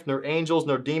life, nor angels,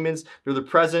 nor demons, nor the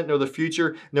present, nor the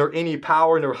future, nor any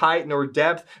power, nor height, nor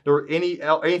depth, nor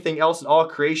anything else in all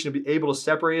creation will be able to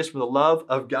separate us from the love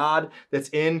of God that's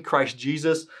in Christ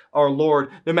Jesus our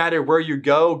Lord. No matter where you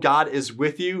go, God is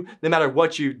with you. No matter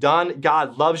what you've done,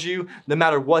 God loves you. No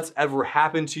matter what's ever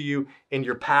happened to you in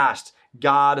your past,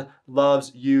 God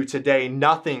loves you today.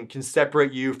 Nothing can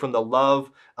separate you from the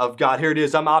love of God. Here it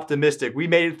is. I'm optimistic. We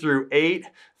made it through 8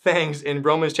 things in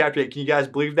Romans chapter 8. Can you guys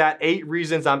believe that? 8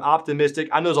 reasons I'm optimistic.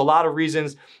 I know there's a lot of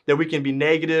reasons that we can be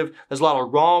negative. There's a lot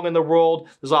of wrong in the world.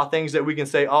 There's a lot of things that we can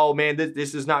say, oh man,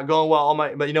 this is not going well.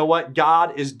 But you know what?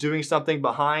 God is doing something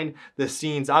behind the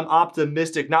scenes. I'm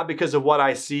optimistic, not because of what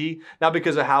I see, not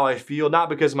because of how I feel, not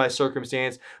because of my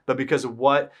circumstance, but because of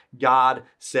what God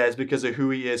says, because of who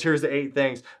He is. Here's the 8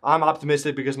 things. I'm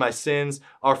optimistic because my sins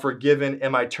are forgiven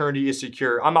and my eternity is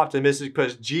secure. I'm optimistic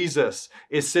because Jesus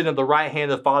is sitting at the right hand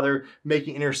of the Father,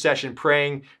 making intercession,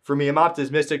 praying for me. I'm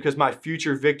optimistic because my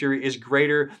future victory is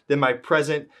greater than my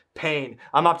present pain.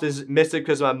 I'm optimistic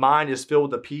because my mind is filled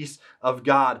with the peace of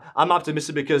God. I'm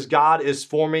optimistic because God is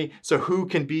for me, so who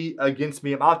can be against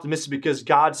me? I'm optimistic because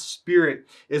God's Spirit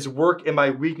is work in my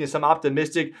weakness. I'm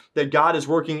optimistic that God is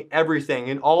working everything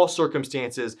in all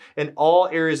circumstances, in all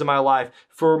areas of my life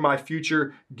for my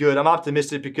future good. I'm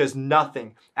optimistic because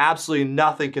nothing, absolutely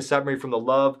nothing can separate me from the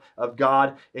love of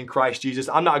God in Christ Jesus.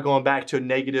 I'm not going back to a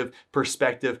negative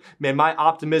perspective. Man, my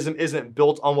optimism isn't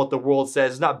built on what the world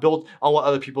says. It's not built on what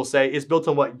other people say. It's built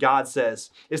on what God says.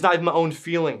 It's not even my own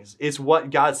feelings. It's what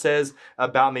God says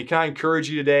about me. Can I encourage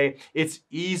you today? It's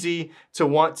easy to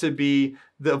want to be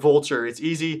the vulture. It's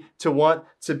easy to want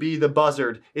to be the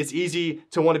buzzard. It's easy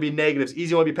to want to be negative. It's easy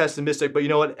to want to be pessimistic. But you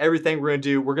know what? Everything we're going to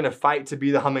do, we're going to fight to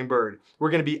be the hummingbird. We're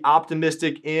going to be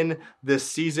optimistic in this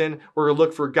season. We're going to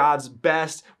look for God's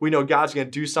best. We know God's going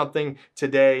to do something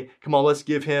today. Come on, let's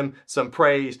give Him some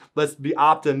praise. Let's be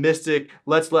optimistic.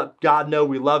 Let's let God know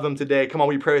we love Him today. Come on,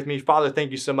 will you pray with me? Father,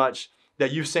 thank you so much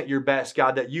that you sent your best,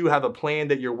 God, that you have a plan,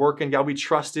 that you're working. God, we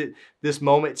trust it this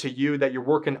moment to you, that you're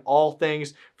working all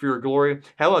things for your glory.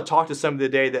 Hey, I want to talk to somebody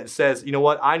today that says, you know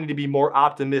what, I need to be more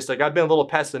optimistic. I've been a little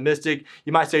pessimistic.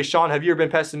 You might say, Sean, have you ever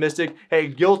been pessimistic? Hey,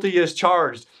 guilty as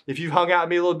charged. If you've hung out with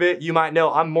me a little bit, you might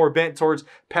know I'm more bent towards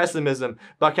pessimism.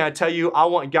 But can I tell you, I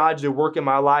want God to work in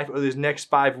my life over these next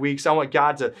 5 weeks. I want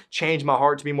God to change my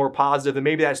heart to be more positive. And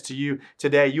maybe that's to you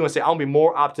today. You want to say, I want to be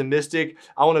more optimistic.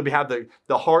 I want to have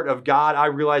the heart of God. I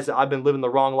realize that I've been living the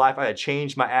wrong life. I had to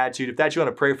change my attitude. If that's you, I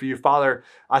want to pray for you. Father,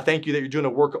 I thank you that you're doing a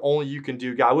work only you can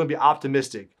do, God. I want to be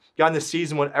optimistic. God, in this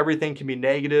season when everything can be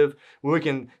negative, when we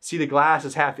can see the glass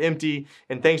is half empty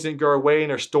and things didn't go our way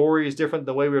and our story is different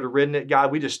than the way we would have written it,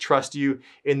 God, we just trust you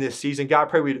in this season. God, I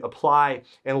pray we'd apply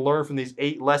and learn from these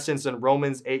 8 lessons in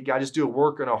Romans 8. God, just do a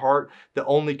work in our heart that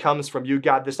only comes from you,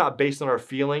 God. That's not based on our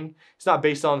feeling. It's not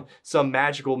based on some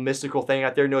magical, mystical thing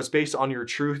out there. No, it's based on your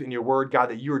truth and your word, God,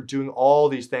 that you are doing all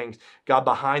these things, God,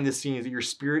 behind the scenes, that your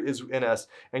Spirit is in us.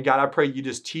 And God, I pray you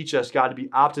just teach us, God, to be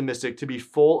optimistic, to be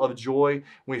full of joy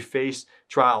when we face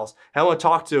trials. I want to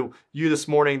talk to you this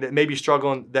morning that may be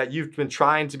struggling, that you've been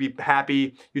trying to be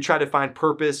happy. You try to find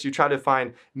purpose. You try to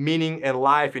find meaning in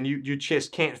life, and you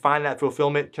just can't find that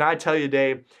fulfillment. Can I tell you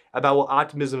today about what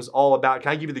optimism is all about?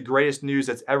 Can I give you the greatest news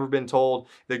that's ever been told?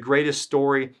 The greatest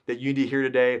story that you need to hear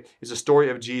today is the story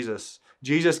of Jesus.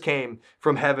 Jesus came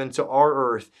from heaven to our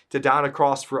earth to die on a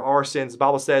cross for our sins. The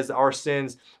Bible says that our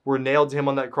sins were nailed to Him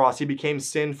on that cross. He became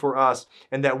sin for us,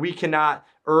 and that we cannot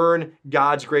earn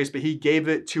God's grace, but He gave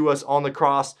it to us on the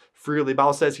cross freely. The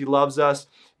Bible says He loves us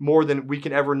more than we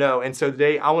can ever know. And so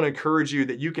today I want to encourage you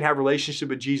that you can have a relationship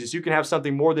with Jesus. You can have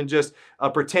something more than just a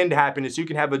pretend happiness. You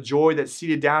can have a joy that's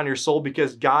seated down in your soul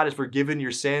because God has forgiven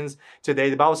your sins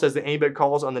today. The Bible says that anybody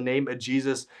calls on the name of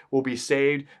Jesus will be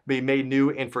saved, be made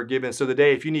new and forgiven. So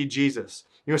today, if you need Jesus,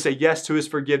 you're going to say yes to His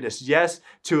forgiveness, yes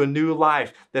to a new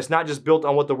life that's not just built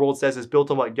on what the world says, it's built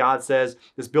on what God says,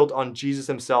 it's built on Jesus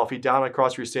Himself. He died on the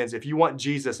cross for your sins. If you want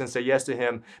Jesus and say yes to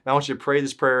Him, I want you to pray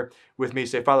this prayer with me.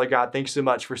 Say, Father God, thanks so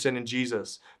much for sending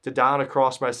Jesus to die on a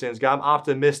cross for my sins. God, I'm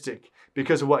optimistic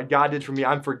because of what God did for me.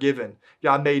 I'm forgiven.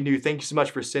 God made new. Thank you so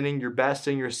much for sending your best,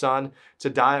 sending your Son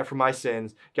to die for my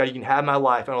sins. God, you can have my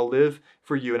life, and I'll live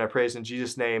for you. And I praise in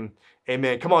Jesus' name.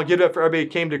 Amen. Come on, give it up for everybody who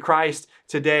came to Christ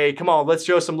today. Come on, let's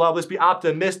show some love. Let's be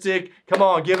optimistic. Come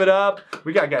on, give it up.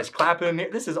 We got guys clapping in here.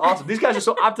 This is awesome. These guys are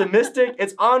so optimistic.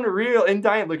 It's unreal. And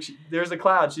Diane, look, there's a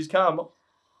cloud. She's come.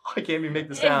 I can't even make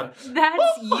the sound. If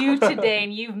that's you today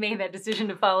and you've made that decision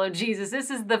to follow Jesus, this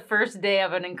is the first day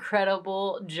of an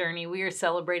incredible journey. We are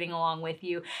celebrating along with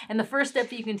you. And the first step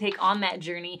that you can take on that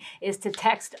journey is to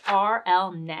text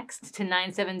RL NEXT to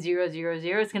 97000.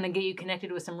 It's going to get you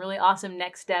connected with some really awesome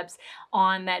next steps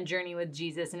on that journey with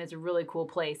Jesus. And it's a really cool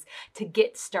place to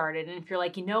get started. And if you're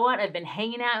like, you know what, I've been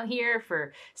hanging out here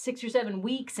for 6 or 7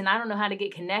 weeks and I don't know how to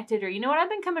get connected, or you know what, I've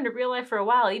been coming to Real Life for a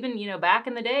while, even, back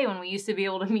in the day when we used to be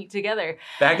able to meet together.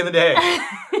 Back in the day.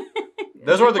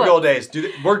 Those were the good old days.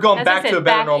 Dude, we're going back to a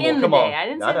better normal. Come on. I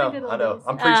didn't say the good old days. I know.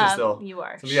 I'm preaching still. You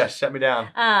are. So yeah, shut me down.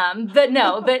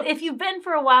 But if you've been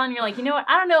for a while and you're like, you know what,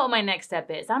 I don't know what my next step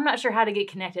is. I'm not sure how to get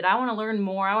connected. I want to learn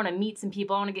more. I want to meet some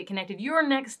people. I want to get connected. Your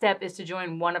next step is to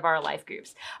join one of our life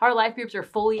groups. Our life groups are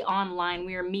fully online.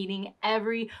 We are meeting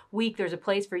every week. There's a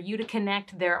place for you to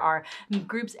connect. There are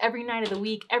groups every night of the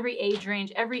week, every age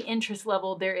range, every interest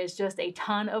level. There is just a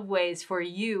ton of ways for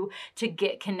you to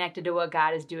get connected to what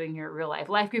God is doing here at Real Life.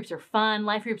 Life groups are fun.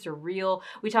 Life groups are real.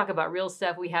 We talk about real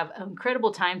stuff. We have an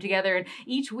incredible time together. And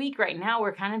each week right now,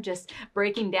 we're kind of just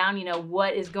breaking down,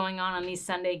 what is going on these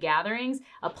Sunday gatherings,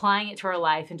 applying it to our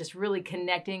life, and just really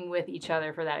connecting with each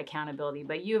other for that accountability.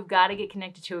 But you've got to get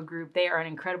connected to a group. They are an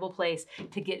incredible place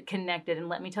to get connected. And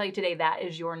let me tell you today, that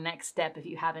is your next step if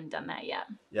you haven't done that yet.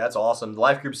 Yeah, that's awesome. The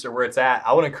life groups are where it's at.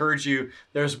 I want to encourage you.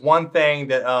 There's one thing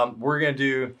that we're going to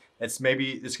do. It's going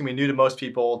to be new to most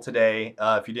people today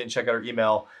if you didn't check out our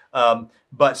email.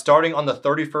 But starting on the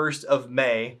 31st of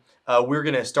May, we're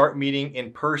going to start meeting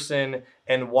in person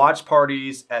and watch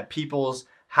parties at people's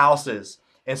houses.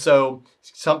 And so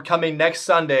coming next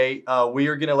Sunday, we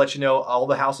are going to let you know all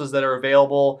the houses that are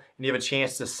available, and you have a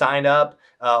chance to sign up,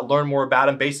 learn more about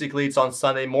them. Basically, it's on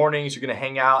Sunday mornings. You're going to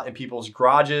hang out in people's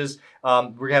garages.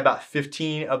 We're going to have about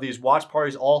 15 of these watch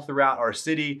parties all throughout our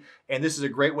city. And this is a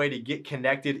great way to get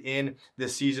connected in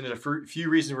this season. There's a few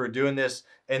reasons we're doing this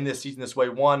in this season this way.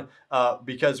 One,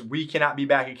 because we cannot be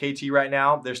back at KT right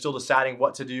now. They're still deciding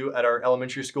what to do at our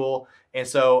elementary school. And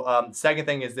so second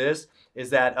thing is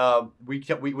that we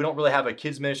don't really have a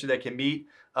kids ministry that can meet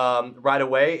right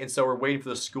away. And so we're waiting for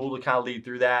the school to kind of lead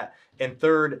through that. And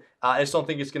third, I just don't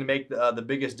think it's going to make the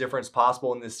biggest difference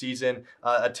possible in this season.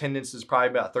 Attendance is probably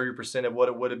about 30% of what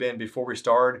it would have been before we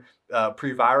started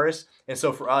pre-virus. And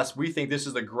so for us, we think this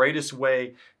is the greatest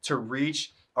way to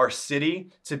reach our city,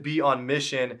 to be on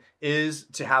mission, is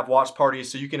to have watch parties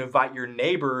so you can invite your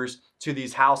neighbors to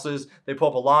these houses. They pull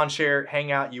up a lawn chair,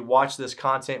 hang out, you watch this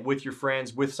content with your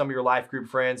friends, with some of your life group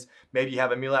friends. Maybe you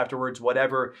have a meal afterwards,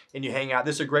 whatever, and you hang out.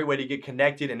 This is a great way to get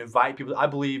connected and invite people. I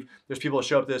believe there's people that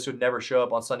show up to this who would never show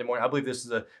up on Sunday morning. I believe this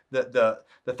is the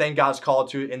thing God's called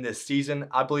to in this season.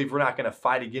 I believe we're not going to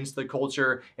fight against the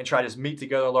culture and try to just meet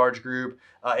together a large group.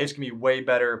 It's going to be way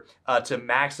better to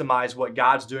maximize what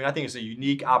God's doing. I think it's a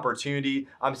unique opportunity.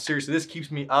 I'm serious. This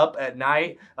keeps me up at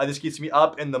night. This keeps me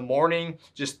up in the morning,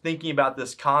 just thinking about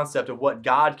this concept of what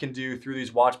God can do through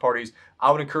these watch parties. I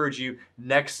would encourage you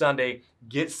next Sunday,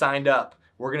 get signed up.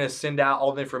 We're going to send out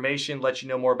all the information, let you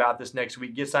know more about this next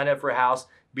week. Get signed up for a house.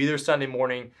 Be there Sunday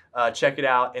morning, check it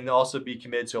out, and also be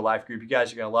committed to a life group. You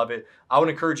guys are going to love it. I would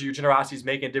encourage you. Your generosity is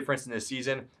making a difference in this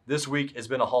season. This week has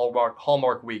been a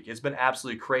hallmark week. It's been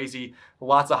absolutely crazy.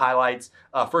 Lots of highlights.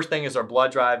 First thing is our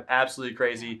blood drive. Absolutely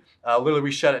crazy. Literally,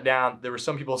 we shut it down. There were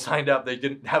some people signed up. They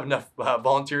didn't have enough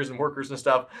volunteers and workers and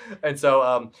stuff. And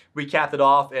so we capped it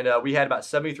off, and we had about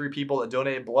 73 people that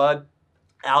donated blood.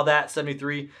 Out of that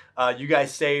 73, you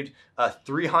guys saved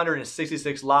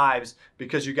 366 lives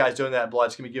because you guys doing that blood.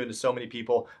 It's going to be given to so many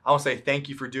people. I want to say thank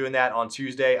you for doing that on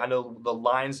Tuesday. I know the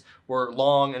lines were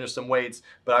long and there's some waits,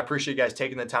 but I appreciate you guys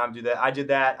taking the time to do that. I did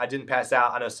that. I didn't pass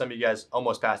out. I know some of you guys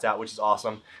almost passed out, which is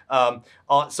awesome.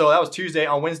 So that was Tuesday.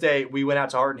 On Wednesday, we went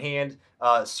out to Heart and Hand.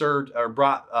 Served or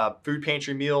brought food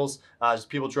pantry meals. As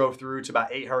people drove through to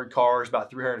about 800 cars,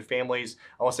 about 300 families.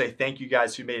 I want to say thank you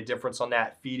guys who made a difference on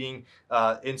that. Feeding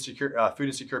food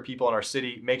insecure people in our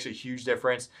city makes a huge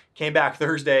difference. Came back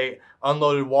Thursday,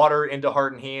 unloaded water into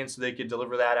Heart and Hand so they could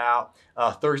deliver that out.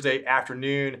 Thursday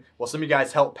afternoon, well, some of you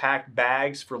guys helped pack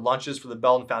bags for lunches for the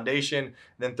Belden Foundation. And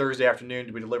then Thursday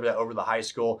afternoon, we delivered that over to the high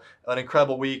school. An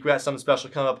incredible week. We got something special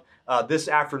coming up this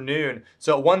afternoon.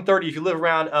 So at 1:30, if you live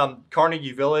around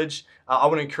Carnegie Village, I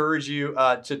would encourage you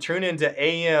to tune into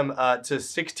AM to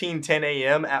 1610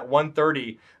 AM at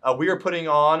 1:30. We are putting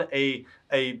on a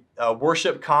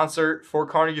worship concert for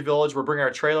Carnegie Village. We're bringing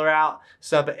our trailer out,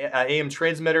 set up an AM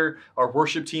transmitter. Our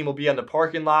worship team will be in the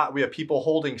parking lot. We have people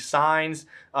holding signs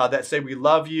that say we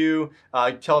love you,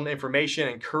 telling information,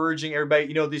 encouraging everybody.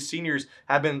 You know, these seniors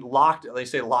have been locked. They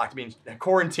say locked, I mean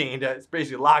quarantined. It's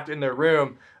basically locked in their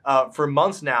room for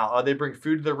months now. They bring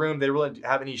food to the room. They really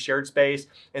have any shared space.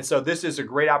 And so this is a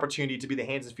great opportunity to be the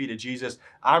hands and feet of Jesus.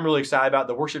 I'm really excited about it.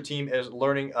 The worship team is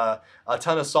learning a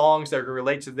ton of songs that are going to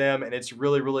relate to them, and it's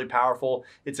really, really powerful.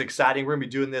 It's exciting. We're going to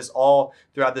be doing this all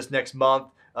throughout this next month.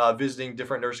 Visiting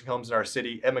different nursing homes in our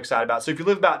city. I'm excited about it. So if you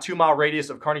live about 2 mile radius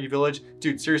of Carnegie Village,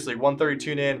 dude, seriously, 1:30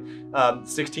 tune in,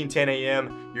 16:10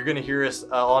 a.m. You're going to hear us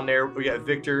on there. We got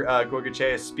Victor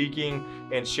Gorgacheya speaking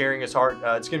and sharing his heart.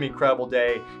 It's going to be an incredible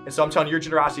day. And so I'm telling you, your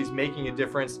generosity is making a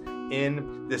difference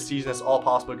in this season. It's all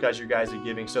possible because you guys are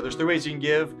giving. So there's 3 ways you can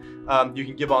give. You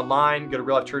can give online. Go to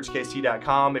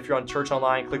reallifechurchkc.com. If you're on Church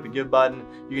Online, click the give button.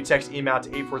 You can text email to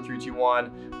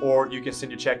 84321, or you can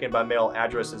send your check in by mail.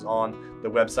 Address is on the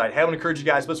website. Hey, I want to encourage you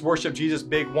guys. Let's worship Jesus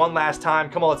big one last time.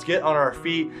 Come on, let's get on our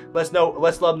feet. Let's know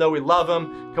we love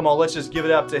him. Come on, let's just give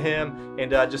it up to him and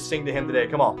just sing to him today.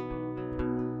 Come on.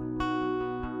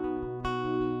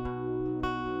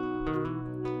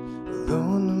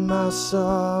 Alone in my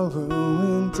sorrow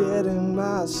and dead in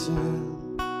my sin,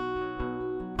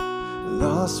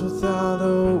 lost without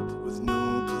hope, with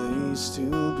no place to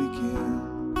begin.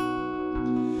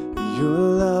 Your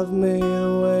love made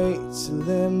a way to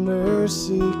let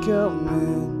mercy come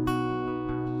in.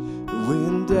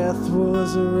 When death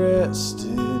was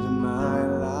arrested, my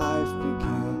life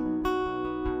began.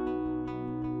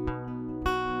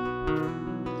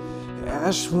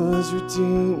 Ash was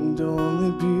redeemed,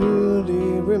 only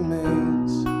beauty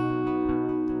remains.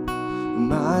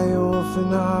 My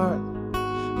orphan heart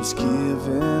was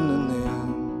given a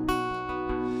name.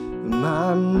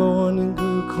 My mourning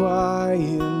grew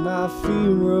quiet, my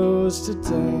feet rose to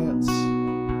dance.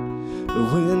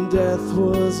 When death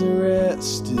was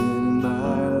arrested,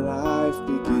 my life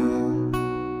began.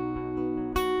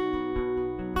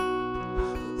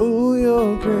 Oh,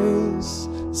 your grace,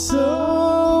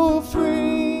 so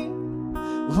free,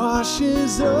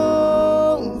 washes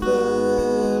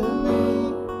over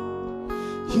me.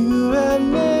 You have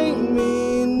made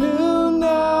me new,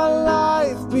 now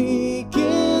life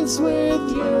begins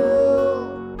with you.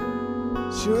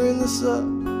 Sure this up,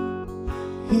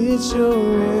 it's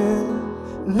your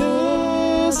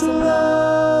endless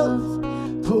love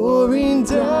pouring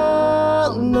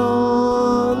down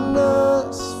on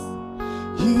us.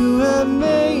 You have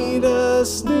made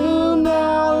us new,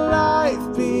 now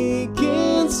life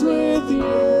begins with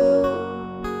you.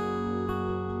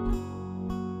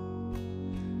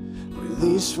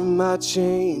 Released from my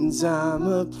chains, I'm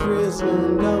a prisoner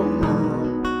no more.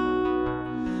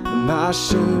 My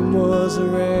shame was a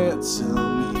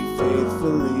ransom he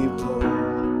faithfully paid.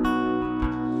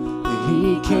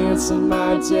 He canceled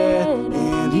my debt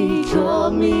and he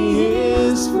called me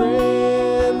his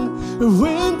friend.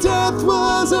 When death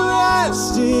was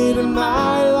arrested and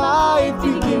my life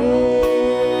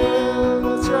began.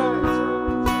 That's right.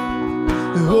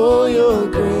 Oh, your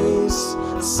grace,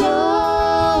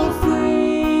 so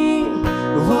free,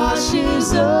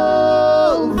 washes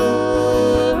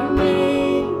over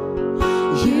me.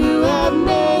 You have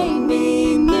made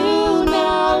me new,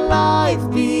 now life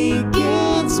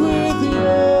begins with you.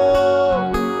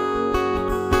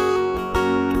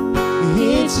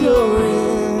 It's your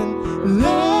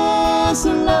endless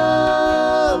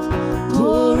love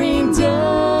pouring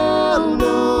down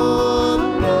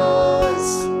on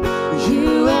us.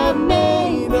 You have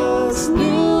made us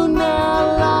new,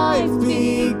 now life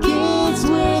begins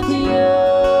with you.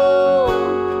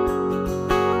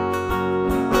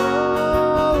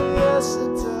 Oh, yes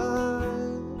it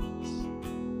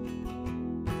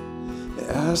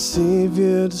does. Our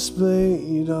Savior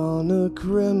displayed on a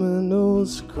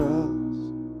criminal's cross.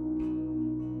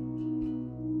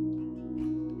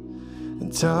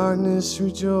 Darkness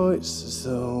rejoices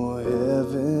though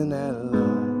heaven at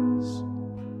loss.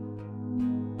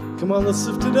 Come on, let's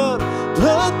lift it up.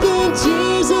 But then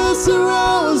Jesus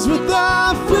arose with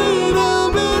our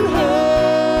freedom in hand.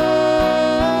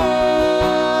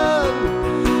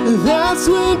 That's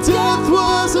when death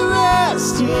was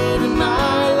arrested and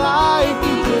my life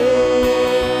began.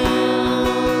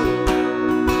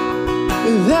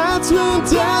 That's when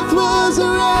death was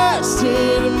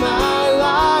arrested and my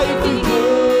life began.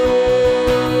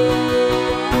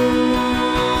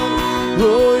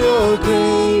 Oh, your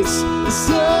grace is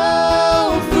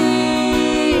so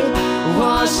free,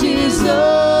 washes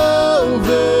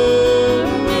over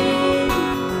me.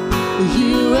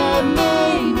 You have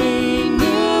made me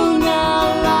new,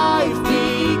 now life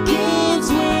begins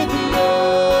with you.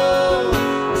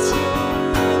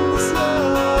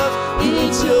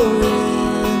 It's your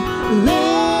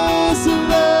endless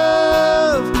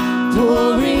love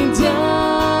pouring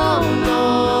down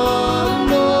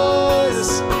on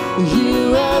us. You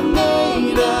have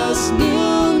made us this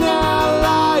new now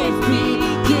life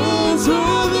begins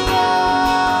with you.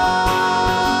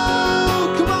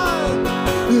 Come on.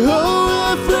 Oh,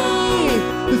 we're free,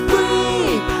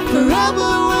 forever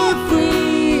we're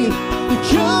free.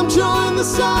 Come join the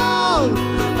song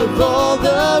of all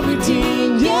the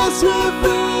redeemed. Yes, we're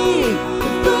free,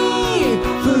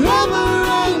 forever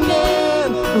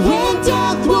reigning. When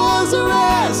death was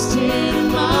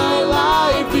arrested, my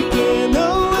life began.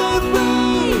 Oh, we're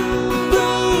free,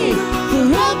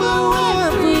 forever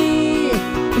we're free.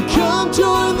 Come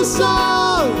join the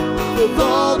song of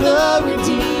all the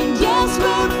redeemed. Yes,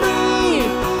 we're free,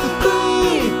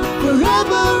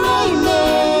 forever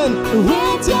reigning.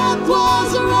 When death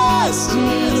was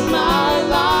arrested, my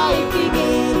life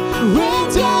began. When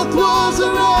death was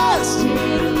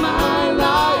arrested, my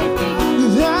life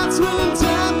began. That's when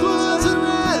death was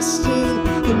arrested,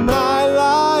 and my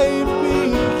life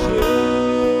began.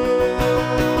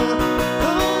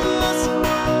 Oh, yes, it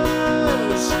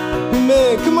was.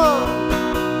 Amen. Come on.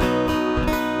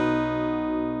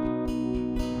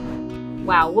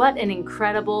 Wow, what an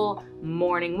incredible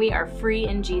morning. We are free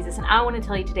in Jesus, and I want to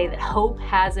tell you today that hope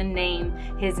has a name.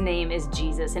 His name is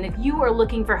Jesus. And if you are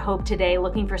looking for hope today,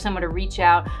 looking for someone to reach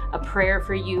out, a prayer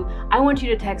for you, I want you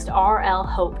to text RL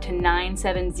HOPE to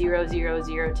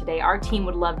 97000 today. Our team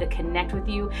would love to connect with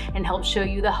you and help show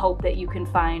you the hope that you can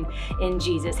find in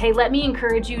Jesus. Hey, let me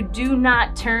encourage you, do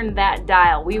not turn that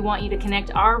dial. We want you to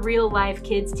connect. Our Real Life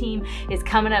Kids team is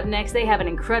coming up next. They have an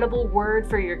incredible word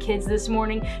for your kids this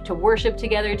morning to worship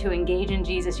together, to engage in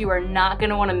Jesus. You are not going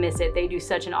to want to miss it. They do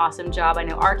such an awesome job. I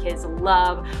know our kids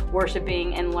love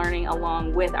worshiping and learning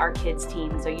along with our kids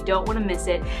team, so you don't want to miss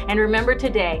it. And remember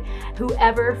today,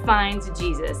 whoever finds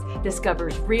Jesus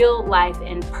discovers real life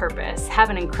and purpose. Have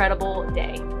an incredible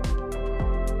day.